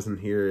he has in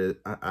here,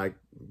 I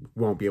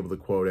won't be able to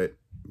quote it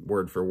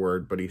word for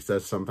word, but he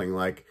says something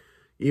like,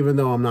 even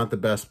though I'm not the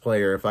best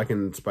player, if I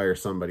can inspire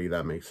somebody,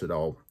 that makes it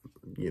all,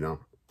 you know,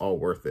 all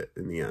worth it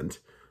in the end.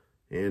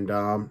 And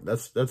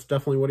that's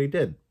definitely what he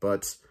did.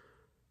 But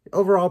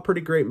overall,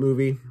 pretty great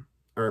movie,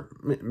 or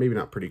maybe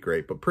not pretty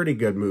great, but pretty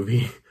good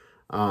movie.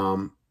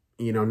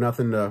 You know,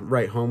 nothing to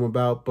write home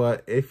about,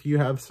 but if you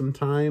have some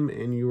time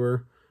and you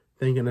were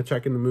thinking of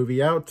checking the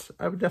movie out,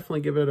 I would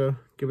definitely give it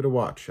a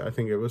watch. I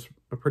think it was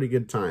a pretty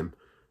good time.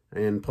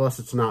 And plus,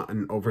 it's not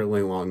an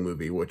overly long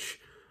movie, which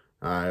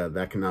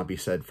that cannot be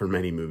said for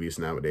many movies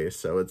nowadays.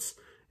 So it's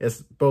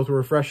both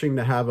refreshing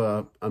to have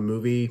a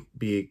movie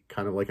be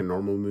kind of like a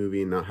normal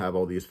movie and not have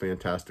all these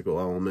fantastical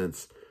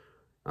elements.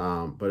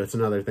 But it's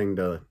another thing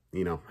to,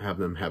 you know, have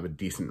them have a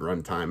decent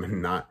runtime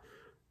and not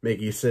make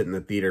you sit in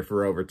the theater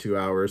for over 2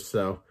 hours.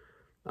 So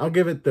I'll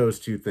give it those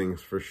two things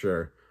for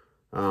sure.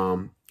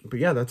 But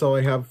yeah, that's all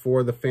I have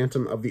for The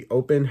Phantom of the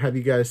Open. Have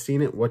you guys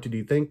seen it? What did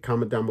you think?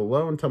 Comment down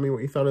below and tell me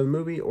what you thought of the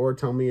movie, or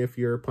tell me if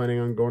you're planning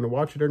on going to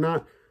watch it or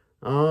not.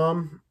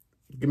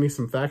 Give me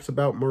some facts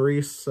about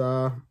Maurice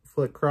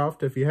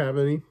Flitcroft, if you have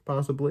any,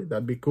 possibly.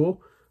 That'd be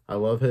cool. I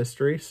love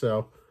history,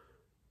 so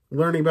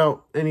learning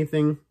about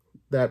anything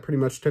that pretty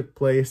much took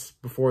place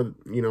before,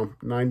 you know,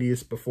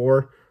 90s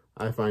before,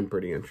 I find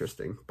pretty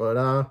interesting. But,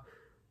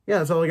 yeah,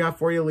 that's all I got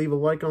for you. Leave a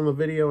like on the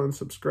video and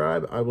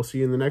subscribe. I will see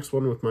you in the next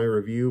one with my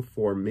review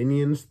for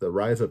Minions: The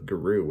Rise of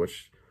Gru,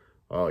 which,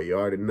 oh, you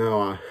already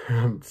know,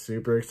 I'm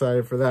super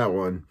excited for that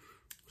one.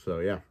 So,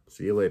 yeah,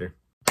 see you later.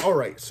 All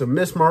right, so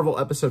Ms. Marvel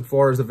Episode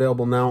 4 is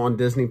available now on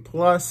Disney+,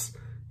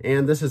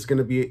 and this is going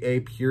to be a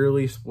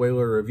purely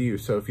spoiler review.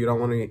 So if you don't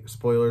want any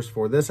spoilers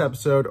for this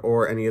episode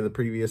or any of the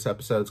previous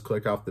episodes,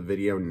 click off the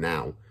video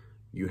now.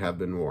 You have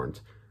been warned.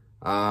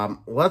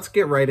 Let's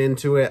get right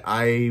into it.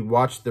 I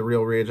watched the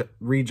Real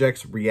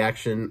Rejects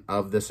reaction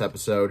of this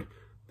episode.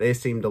 They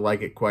seemed to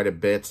like it quite a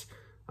bit.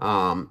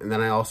 And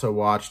then I also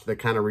watched the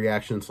kind of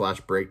reaction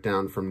 /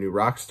 breakdown from New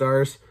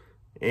Rockstars,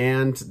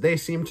 and they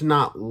seem to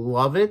not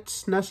love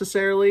it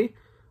necessarily.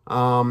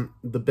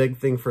 The big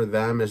thing for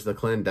them is the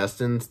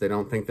clandestines. They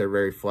don't think they're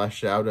very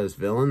fleshed out as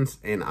villains,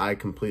 and I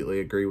completely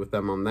agree with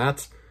them on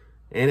that.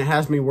 And it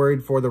has me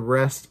worried for the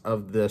rest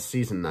of the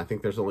season. I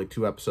think there's only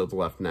 2 episodes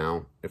left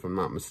now, if I'm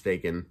not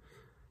mistaken.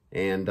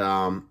 And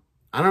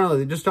I don't know,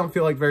 they just don't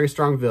feel like very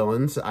strong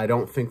villains. I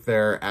don't think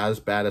they're as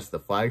bad as the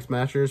Flag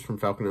Smashers from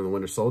Falcon and the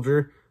Winter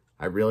Soldier.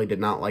 I really did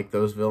not like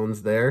those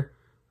villains there.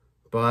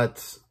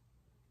 But,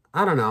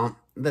 I don't know.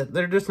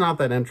 They're just not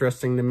that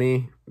interesting to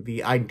me.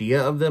 The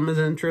idea of them is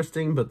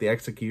interesting, but the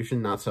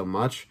execution, not so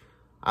much.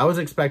 I was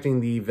expecting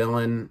the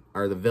villain,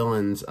 or the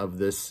villains of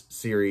this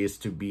series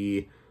to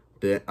be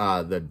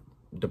the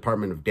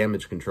Department of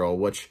Damage Control,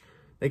 which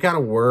they kind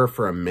of were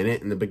for a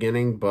minute in the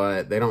beginning,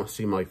 but they don't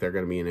seem like they're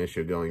going to be an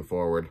issue going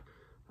forward.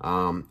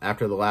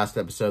 After the last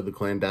episode, the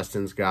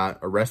clandestines got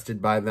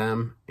arrested by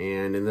them,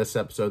 and in this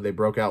episode, they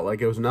broke out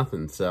like it was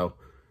nothing. So,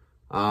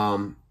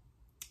 I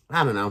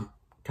don't know.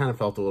 Kind of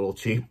felt a little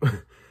cheap.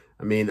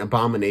 I mean,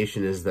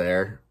 Abomination is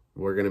there.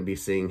 We're going to be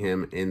seeing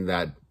him in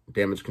that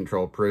damage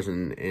control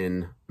prison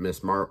in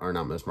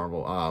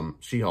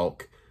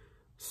She-Hulk.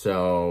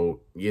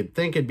 So you'd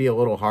think it'd be a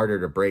little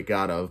harder to break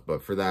out of,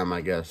 but for them,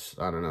 I guess,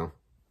 I don't know.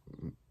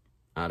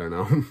 I don't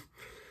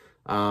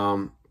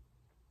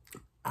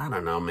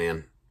know,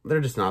 man.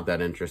 They're just not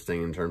that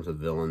interesting in terms of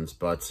villains,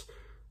 but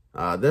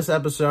this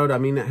episode, I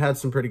mean, it had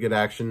some pretty good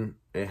action.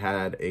 It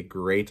had a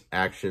great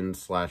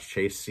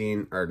action/chase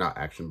scene, or not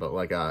action, but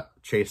like a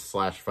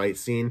chase/fight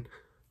scene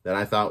that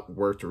I thought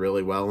worked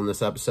really well in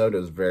this episode. It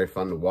was very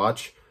fun to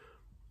watch.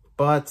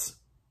 But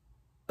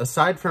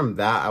aside from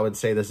that, I would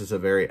say this is a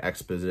very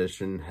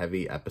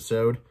exposition-heavy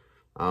episode.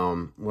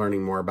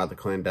 Learning more about the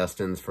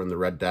clandestines from the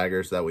Red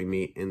Daggers that we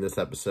meet in this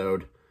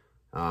episode.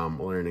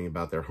 Learning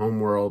about their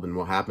homeworld and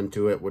what happened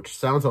to it, which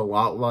sounds a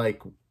lot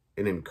like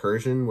an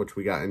incursion, which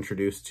we got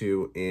introduced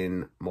to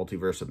in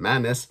Multiverse of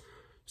Madness.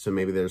 So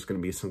maybe there's going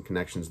to be some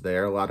connections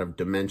there. A lot of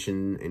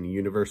dimension and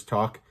universe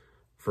talk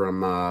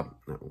from,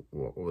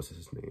 what was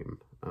his name?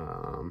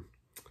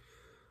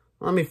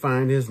 Let me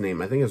find his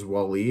name. I think it's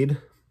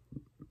Waleed,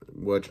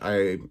 which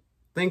I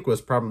think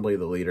was probably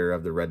the leader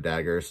of the Red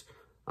Daggers.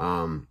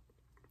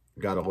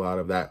 Got a lot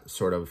of that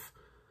sort of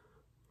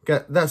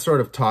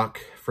talk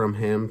from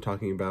him,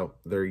 talking about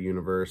their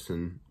universe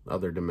and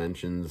other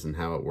dimensions and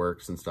how it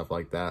works and stuff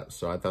like that.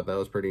 So I thought that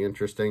was pretty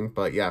interesting.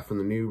 But yeah, from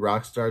the new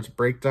Rockstars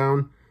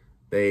breakdown,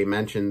 they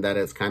mentioned that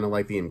it's kind of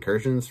like the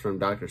incursions from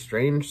Doctor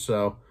Strange.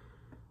 So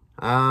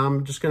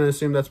I'm just going to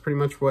assume that's pretty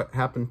much what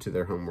happened to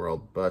their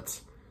homeworld.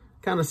 But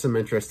kind of some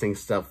interesting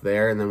stuff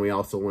there. And then we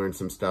also learned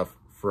some stuff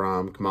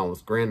from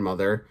Kamala's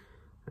grandmother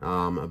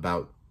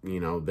about, you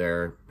know,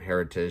 their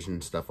heritage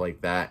and stuff like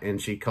that. And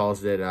she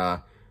calls it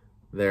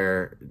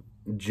their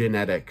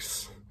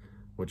genetics,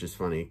 which is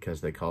funny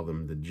because they call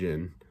them the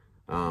Jinn.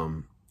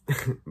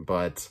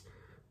 But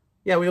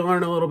yeah, we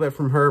learn a little bit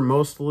from her.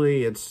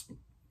 Mostly it's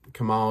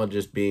Kamala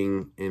just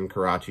being in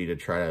Karachi to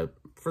try to,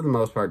 for the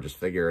most part, just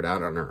figure it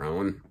out on her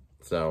own.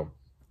 So,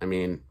 I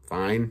mean,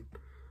 fine,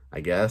 I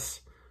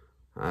guess.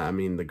 I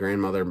mean, the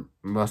grandmother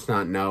must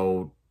not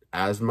know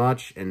as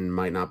much and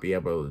might not be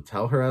able to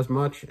tell her as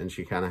much, and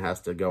she kind of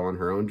has to go on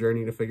her own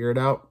journey to figure it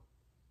out.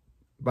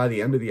 By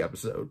the end of the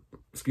episode,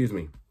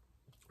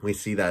 we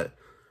see that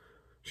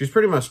she's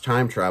pretty much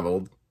time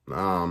traveled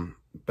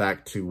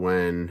back to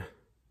when,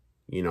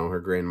 you know,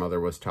 her grandmother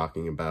was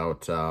talking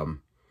about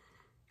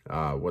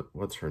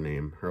what's her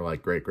name? Her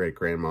like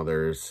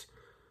great-great-grandmother's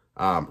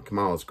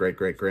Kamala's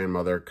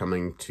great-great-grandmother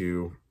coming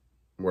to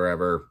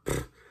wherever.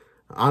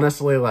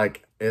 Honestly,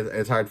 like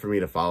it's hard for me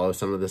to follow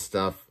some of this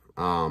stuff.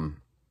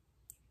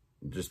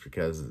 Just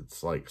because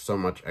it's like so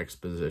much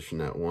exposition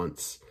at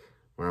once,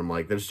 where I'm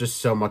like, there's just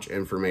so much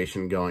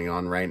information going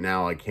on right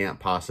now. I can't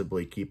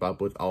possibly keep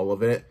up with all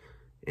of it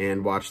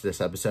and watch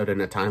this episode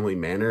in a timely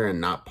manner and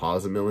not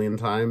pause a million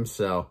times.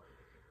 So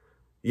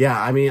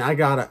yeah, I mean,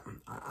 I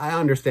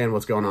understand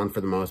what's going on for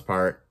the most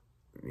part.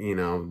 You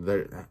know,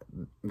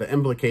 the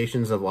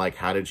implications of like,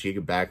 how did she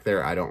get back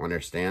there? I don't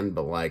understand,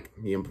 but like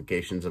the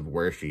implications of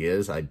where she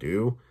is, I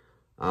do.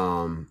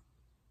 I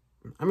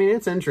mean,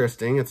 it's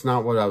interesting. It's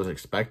not what I was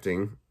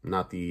expecting.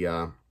 Not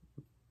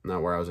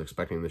where I was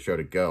expecting the show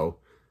to go.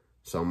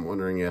 So I'm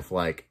wondering if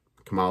like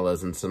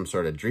Kamala's in some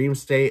sort of dream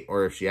state,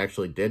 or if she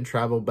actually did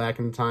travel back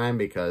in time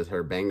because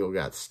her bangle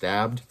got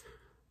stabbed.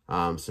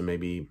 So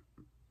maybe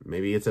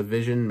it's a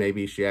vision.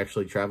 Maybe she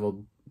actually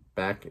traveled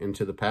back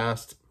into the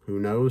past. Who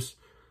knows?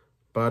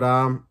 But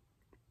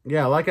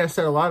yeah, like I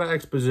said, a lot of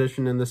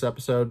exposition in this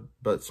episode,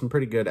 but some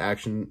pretty good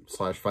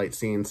action/fight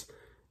scenes.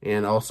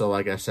 And also,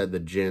 like I said, the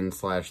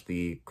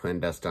Jinn/the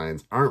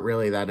clandestines aren't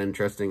really that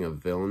interesting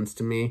of villains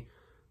to me.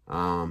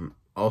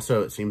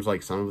 Also, it seems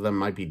like some of them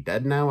might be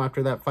dead now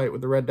after that fight with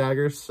the Red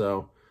Daggers.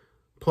 So,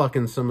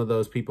 plucking some of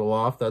those people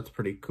off, that's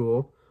pretty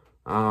cool.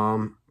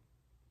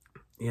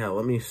 Yeah,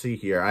 let me see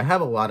here. I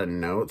have a lot of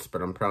notes,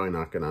 but I'm probably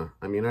not going to...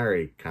 I mean, I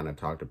already kind of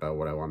talked about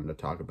what I wanted to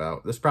talk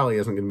about. This probably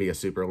isn't going to be a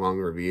super long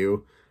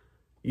review.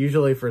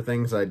 Usually for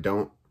things I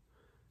don't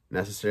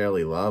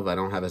necessarily love, I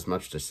don't have as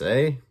much to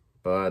say.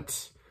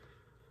 But...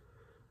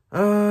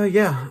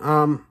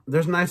 yeah,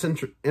 there's a nice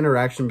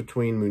interaction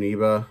between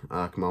Muniba,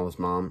 Kamala's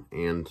mom,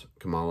 and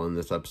Kamala in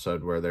this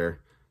episode where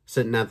they're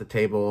sitting at the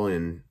table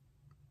and,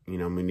 you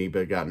know,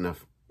 Muniba got in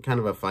kind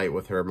of a fight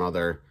with her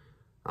mother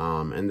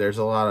And there's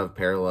a lot of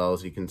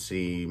parallels. You can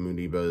see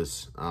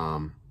Muniba's,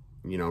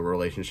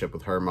 relationship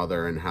with her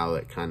mother and how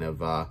it kind of,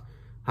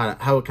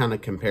 how it kind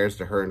of compares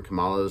to her and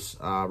Kamala's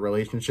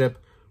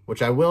relationship,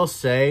 which I will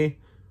say,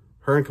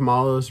 her and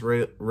Kamala's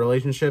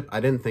relationship, I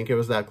didn't think it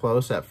was that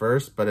close at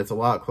first, but it's a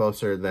lot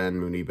closer than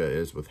Muniba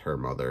is with her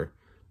mother.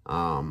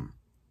 And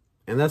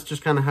that's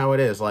just kind of how it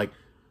is. Like,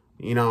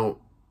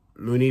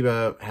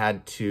 Muniba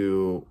had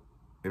to,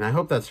 and I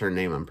hope that's her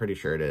name, I'm pretty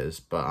sure it is,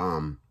 but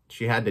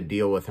she had to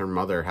deal with her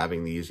mother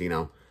having these,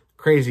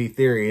 crazy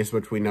theories,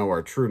 which we know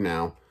are true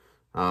now.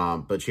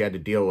 But she had to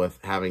deal with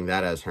having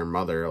that as her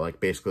mother, like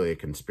basically a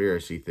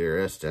conspiracy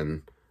theorist,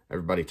 and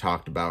everybody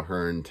talked about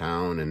her in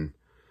town. And,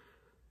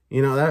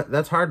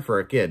 that's hard for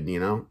a kid,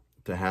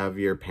 to have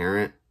your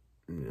parent,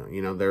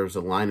 there's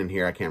a line in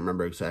here, I can't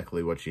remember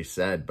exactly what she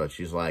said, but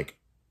she's like,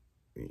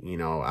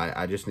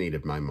 I just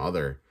needed my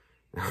mother.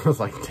 And I was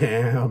like,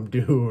 damn,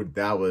 dude,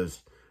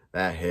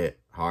 that hit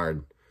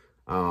hard.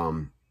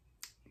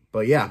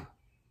 But yeah,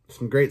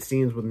 some great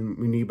scenes with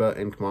Muniba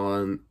and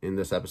Kamala in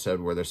this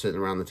episode where they're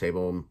sitting around the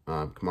table.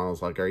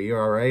 Kamala's like, are you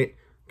all right?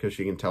 Because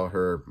she can tell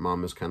her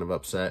mom is kind of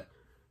upset.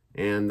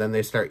 And then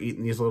they start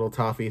eating these little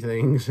toffee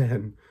things,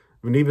 and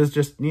Muniba's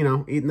just,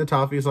 eating the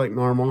toffees like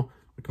normal.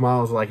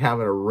 Kamala's like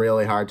having a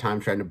really hard time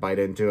trying to bite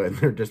into it, and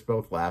they're just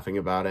both laughing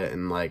about it.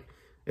 And like,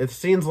 it's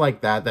scenes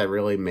like that that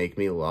really make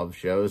me love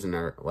shows and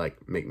are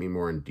like make me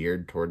more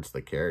endeared towards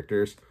the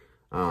characters.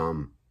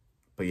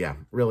 But yeah,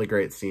 really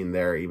great scene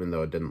there, even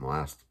though it didn't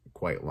last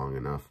quite long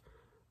enough.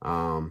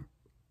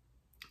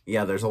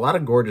 Yeah, there's a lot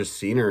of gorgeous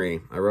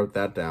scenery. I wrote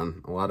that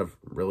down. A lot of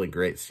really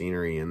great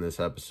scenery in this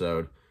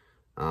episode.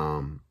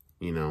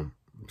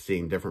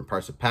 Seeing different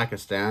parts of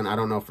Pakistan. I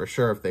don't know for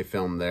sure if they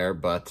filmed there,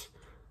 but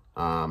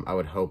I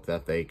would hope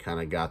that they kind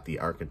of got the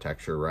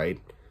architecture right.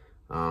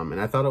 And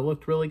I thought it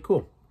looked really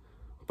cool.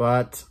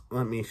 But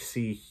let me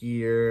see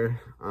here.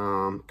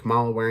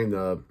 Kamala wearing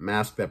the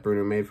mask that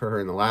Bruno made for her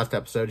in the last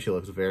episode. She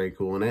looks very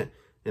cool in it.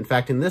 In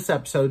fact, in this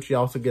episode, she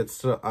also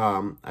gets,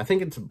 I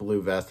think it's a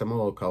blue vest. I'm a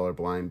little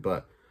colorblind,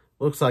 but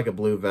looks like a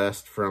blue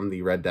vest from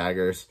the Red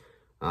Daggers.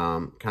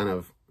 Kind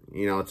of,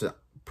 it's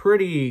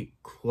pretty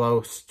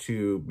close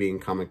to being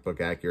comic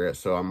book accurate.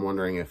 So I'm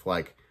wondering if,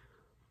 like,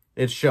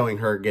 it's showing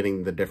her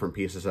getting the different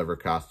pieces of her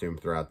costume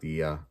throughout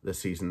the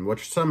season,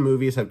 which some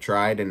movies have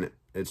tried, and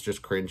it's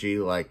just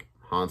cringy, like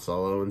Han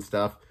Solo and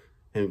stuff,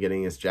 him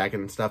getting his jacket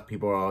and stuff.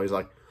 People are always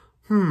like,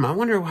 I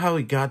wonder how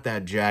he got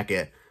that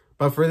jacket.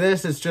 But for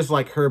this, it's just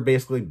like her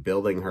basically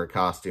building her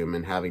costume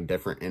and having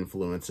different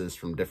influences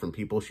from different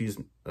people she's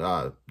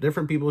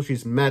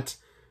met,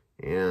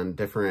 and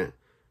different,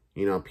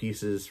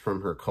 pieces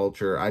from her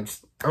culture. I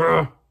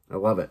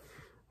love it.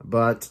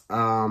 But,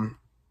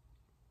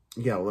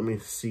 yeah, let me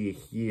see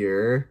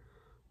here.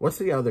 What's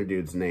the other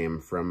dude's name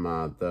from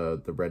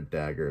the Red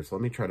Daggers?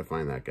 Let me try to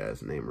find that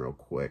guy's name real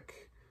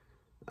quick.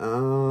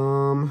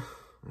 I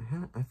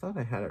thought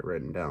I had it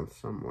written down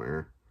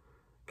somewhere.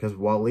 Because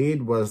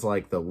Waleed was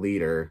like the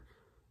leader,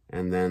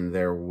 and then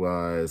there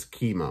was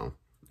Chemo.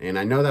 And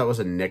I know that was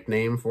a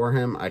nickname for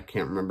him. I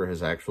can't remember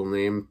his actual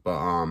name,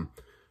 but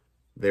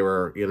they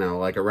were,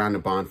 like around a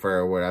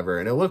bonfire or whatever.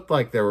 And it looked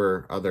like there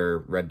were other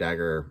Red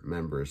Dagger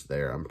members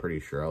there. I'm pretty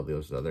sure all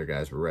those other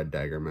guys were Red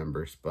Dagger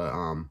members. But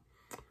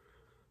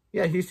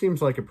yeah, he seems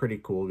like a pretty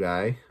cool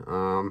guy.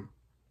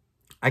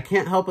 I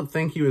can't help but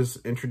think he was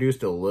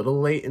introduced a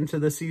little late into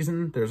the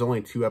season. There's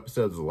only 2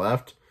 episodes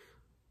left.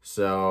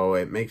 So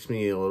it makes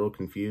me a little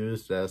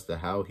confused as to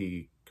how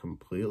he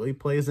completely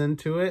plays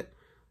into it.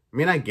 I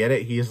mean, I get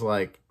it. He's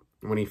like,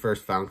 when he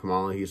first found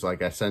Kamala, he's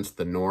like, I sensed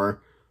the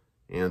Noor.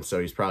 And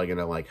so he's probably going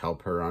to like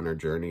help her on her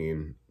journey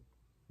and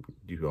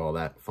do all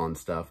that fun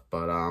stuff.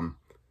 But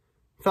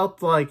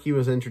felt like he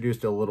was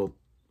introduced a little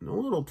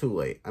too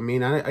late. I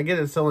mean, I get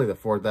it's only the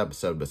 4th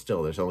episode, but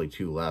still there's only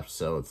 2 left.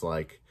 So it's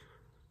like,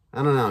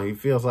 I don't know. He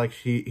feels like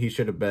he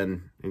should have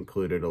been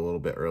included a little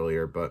bit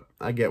earlier, but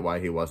I get why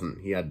he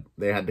wasn't.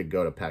 They had to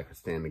go to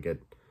Pakistan to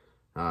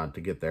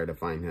get there to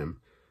find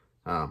him.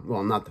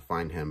 Well, not to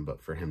find him,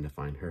 but for him to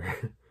find her.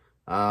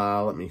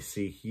 Let me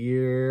see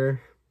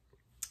here.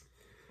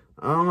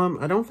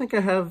 I don't think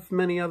I have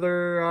many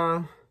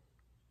other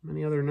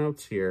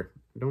notes here.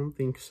 I don't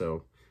think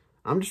so.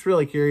 I'm just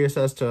really curious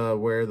as to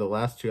where the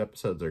last 2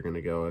 episodes are going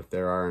to go, if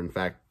there are in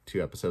fact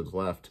 2 episodes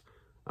left.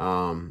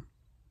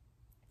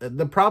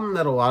 The problem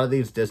that a lot of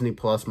these Disney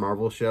Plus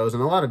Marvel shows,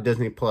 and a lot of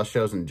Disney Plus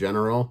shows in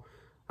general,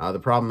 the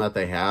problem that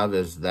they have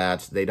is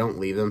that they don't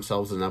leave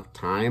themselves enough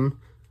time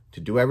to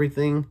do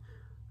everything.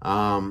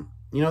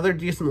 They're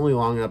decently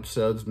long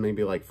episodes,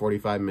 maybe like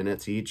 45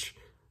 minutes each,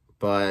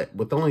 but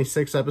with only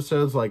 6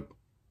 episodes, like,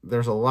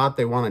 there's a lot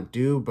they want to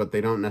do, but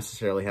they don't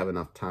necessarily have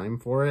enough time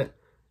for it.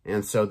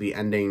 And so the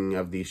ending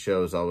of these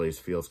shows always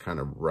feels kind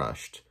of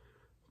rushed.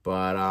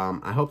 But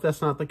I hope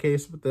that's not the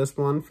case with this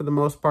one. For the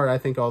most part, I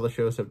think all the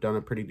shows have done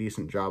a pretty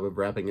decent job of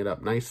wrapping it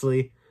up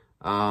nicely.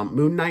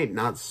 Moon Knight,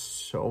 not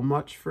so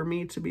much for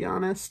me, to be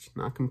honest.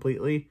 Not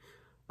completely.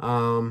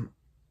 Falcon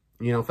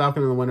and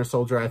the Winter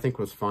Soldier, I think,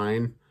 was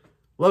fine.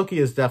 Loki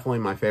is definitely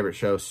my favorite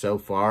show so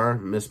far.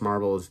 Ms.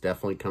 Marvel is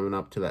definitely coming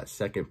up to that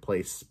second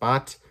place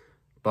spot.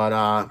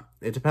 But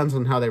it depends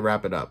on how they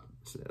wrap it up.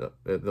 So,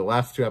 the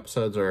last 2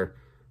 episodes are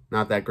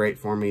not that great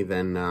for me,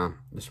 then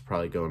this will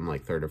probably go in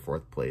like 3rd or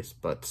 4th place.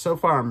 But so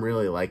far, I'm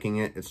really liking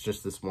it. It's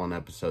just this one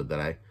episode that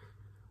I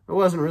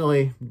wasn't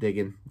really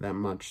digging that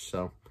much.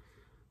 So,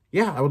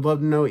 yeah, I would love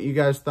to know what you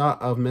guys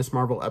thought of Ms.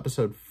 Marvel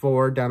Episode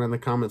 4 down in the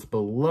comments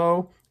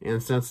below.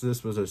 And since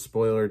this was a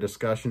spoiler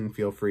discussion,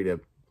 feel free to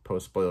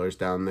post spoilers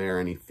down there,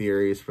 any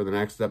theories for the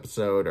next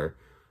episode, or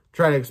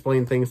try to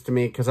explain things to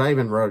me, because I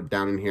even wrote it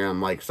down in here. I'm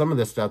like, some of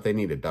this stuff they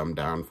need to dumb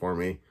down for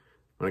me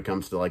when it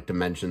comes to like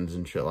dimensions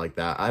and shit like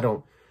that.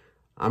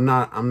 I'm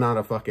not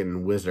a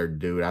fucking wizard,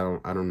 dude. I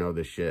don't know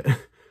this shit.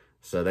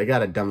 So they got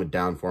to dumb it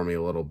down for me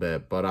a little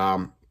bit. But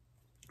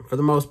for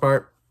the most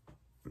part,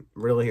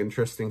 really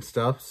interesting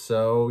stuff.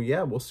 So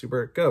yeah, we'll see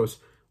where it goes.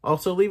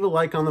 Also, leave a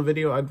like on the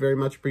video. I'd very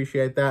much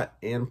appreciate that.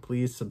 And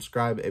please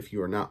subscribe if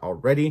you are not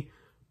already.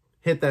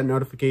 Hit that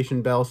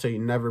notification bell so you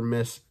never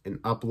miss an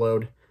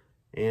upload.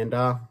 And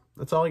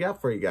that's all I got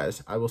for you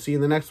guys. I will see you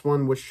in the next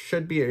one, which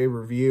should be a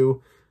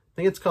review. I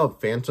think it's called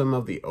Phantom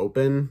of the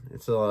Open.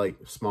 It's a like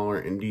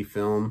smaller indie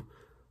film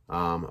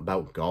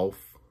about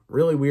golf.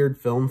 Really weird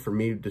film for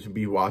me to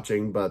be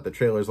watching, but the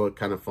trailers look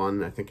kind of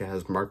fun. I think it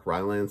has Mark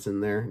Rylance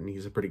in there, and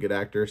he's a pretty good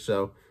actor.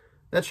 So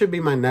that should be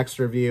my next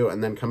review.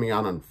 And then coming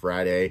out on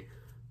Friday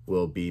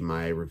will be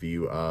my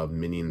review of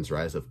Minions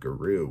Rise of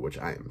Gru, which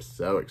I am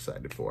so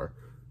excited for.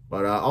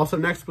 But also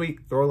next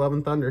week, Thor Love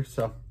and Thunder.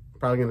 So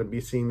probably going to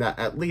be seeing that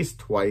at least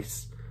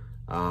twice.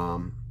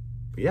 But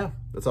yeah,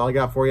 that's all I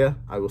got for you.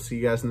 I will see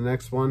you guys in the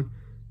next one.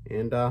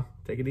 And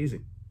take it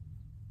easy.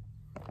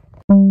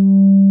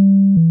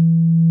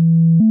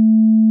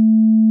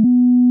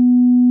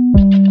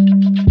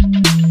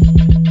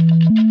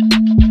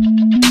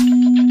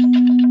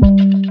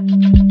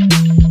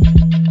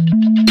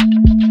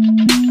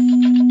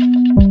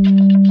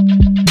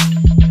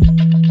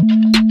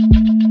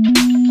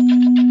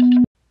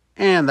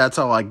 And that's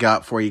all I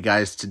got for you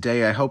guys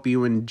today. I hope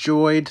you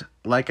enjoyed.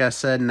 Like I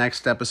said,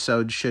 next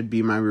episode should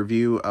be my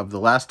review of the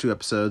last 2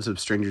 episodes of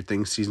Stranger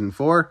Things Season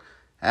 4,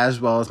 as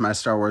well as my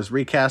Star Wars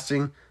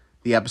recasting.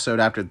 The episode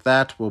after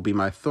that will be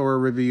my Thor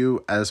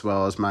review, as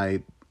well as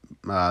my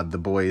The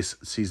Boys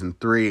Season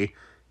 3,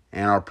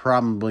 and I'll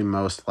probably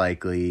most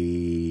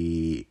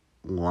likely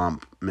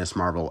lump Ms.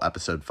 Marvel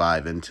Episode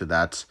 5 into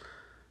that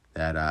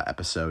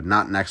episode.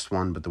 Not next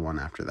one, but the one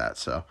after that.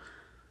 So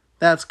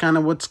that's kind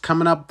of what's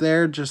coming up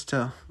there, just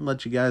to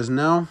let you guys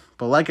know.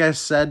 But like I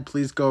said,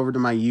 please go over to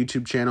my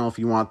YouTube channel if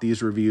you want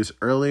these reviews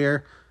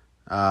earlier.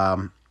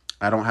 I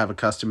don't have a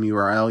custom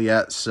URL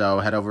yet,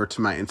 so head over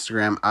to my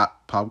Instagram at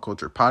Pop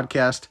Culture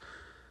Podcast,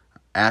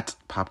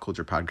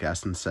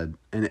 instead.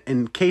 And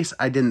in case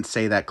I didn't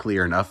say that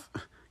clear enough,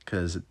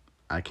 because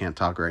I can't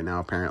talk right now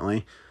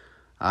apparently.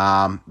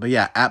 But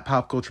yeah, at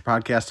Pop Culture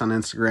Podcast on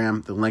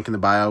Instagram. The link in the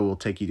bio will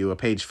take you to a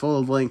page full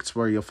of links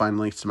where you'll find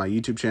links to my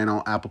YouTube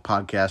channel, Apple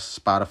Podcasts,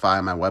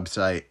 Spotify, my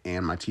website,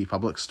 and my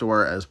TeePublic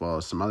store, as well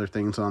as some other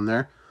things on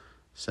there.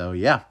 So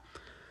yeah,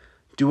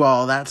 do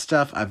all that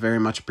stuff. I very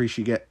much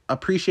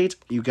appreciate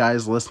you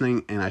guys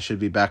listening, and I should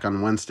be back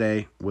on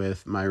Wednesday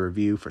with my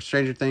review for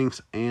Stranger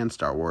Things and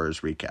Star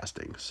Wars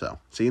recasting. So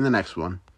see you in the next one.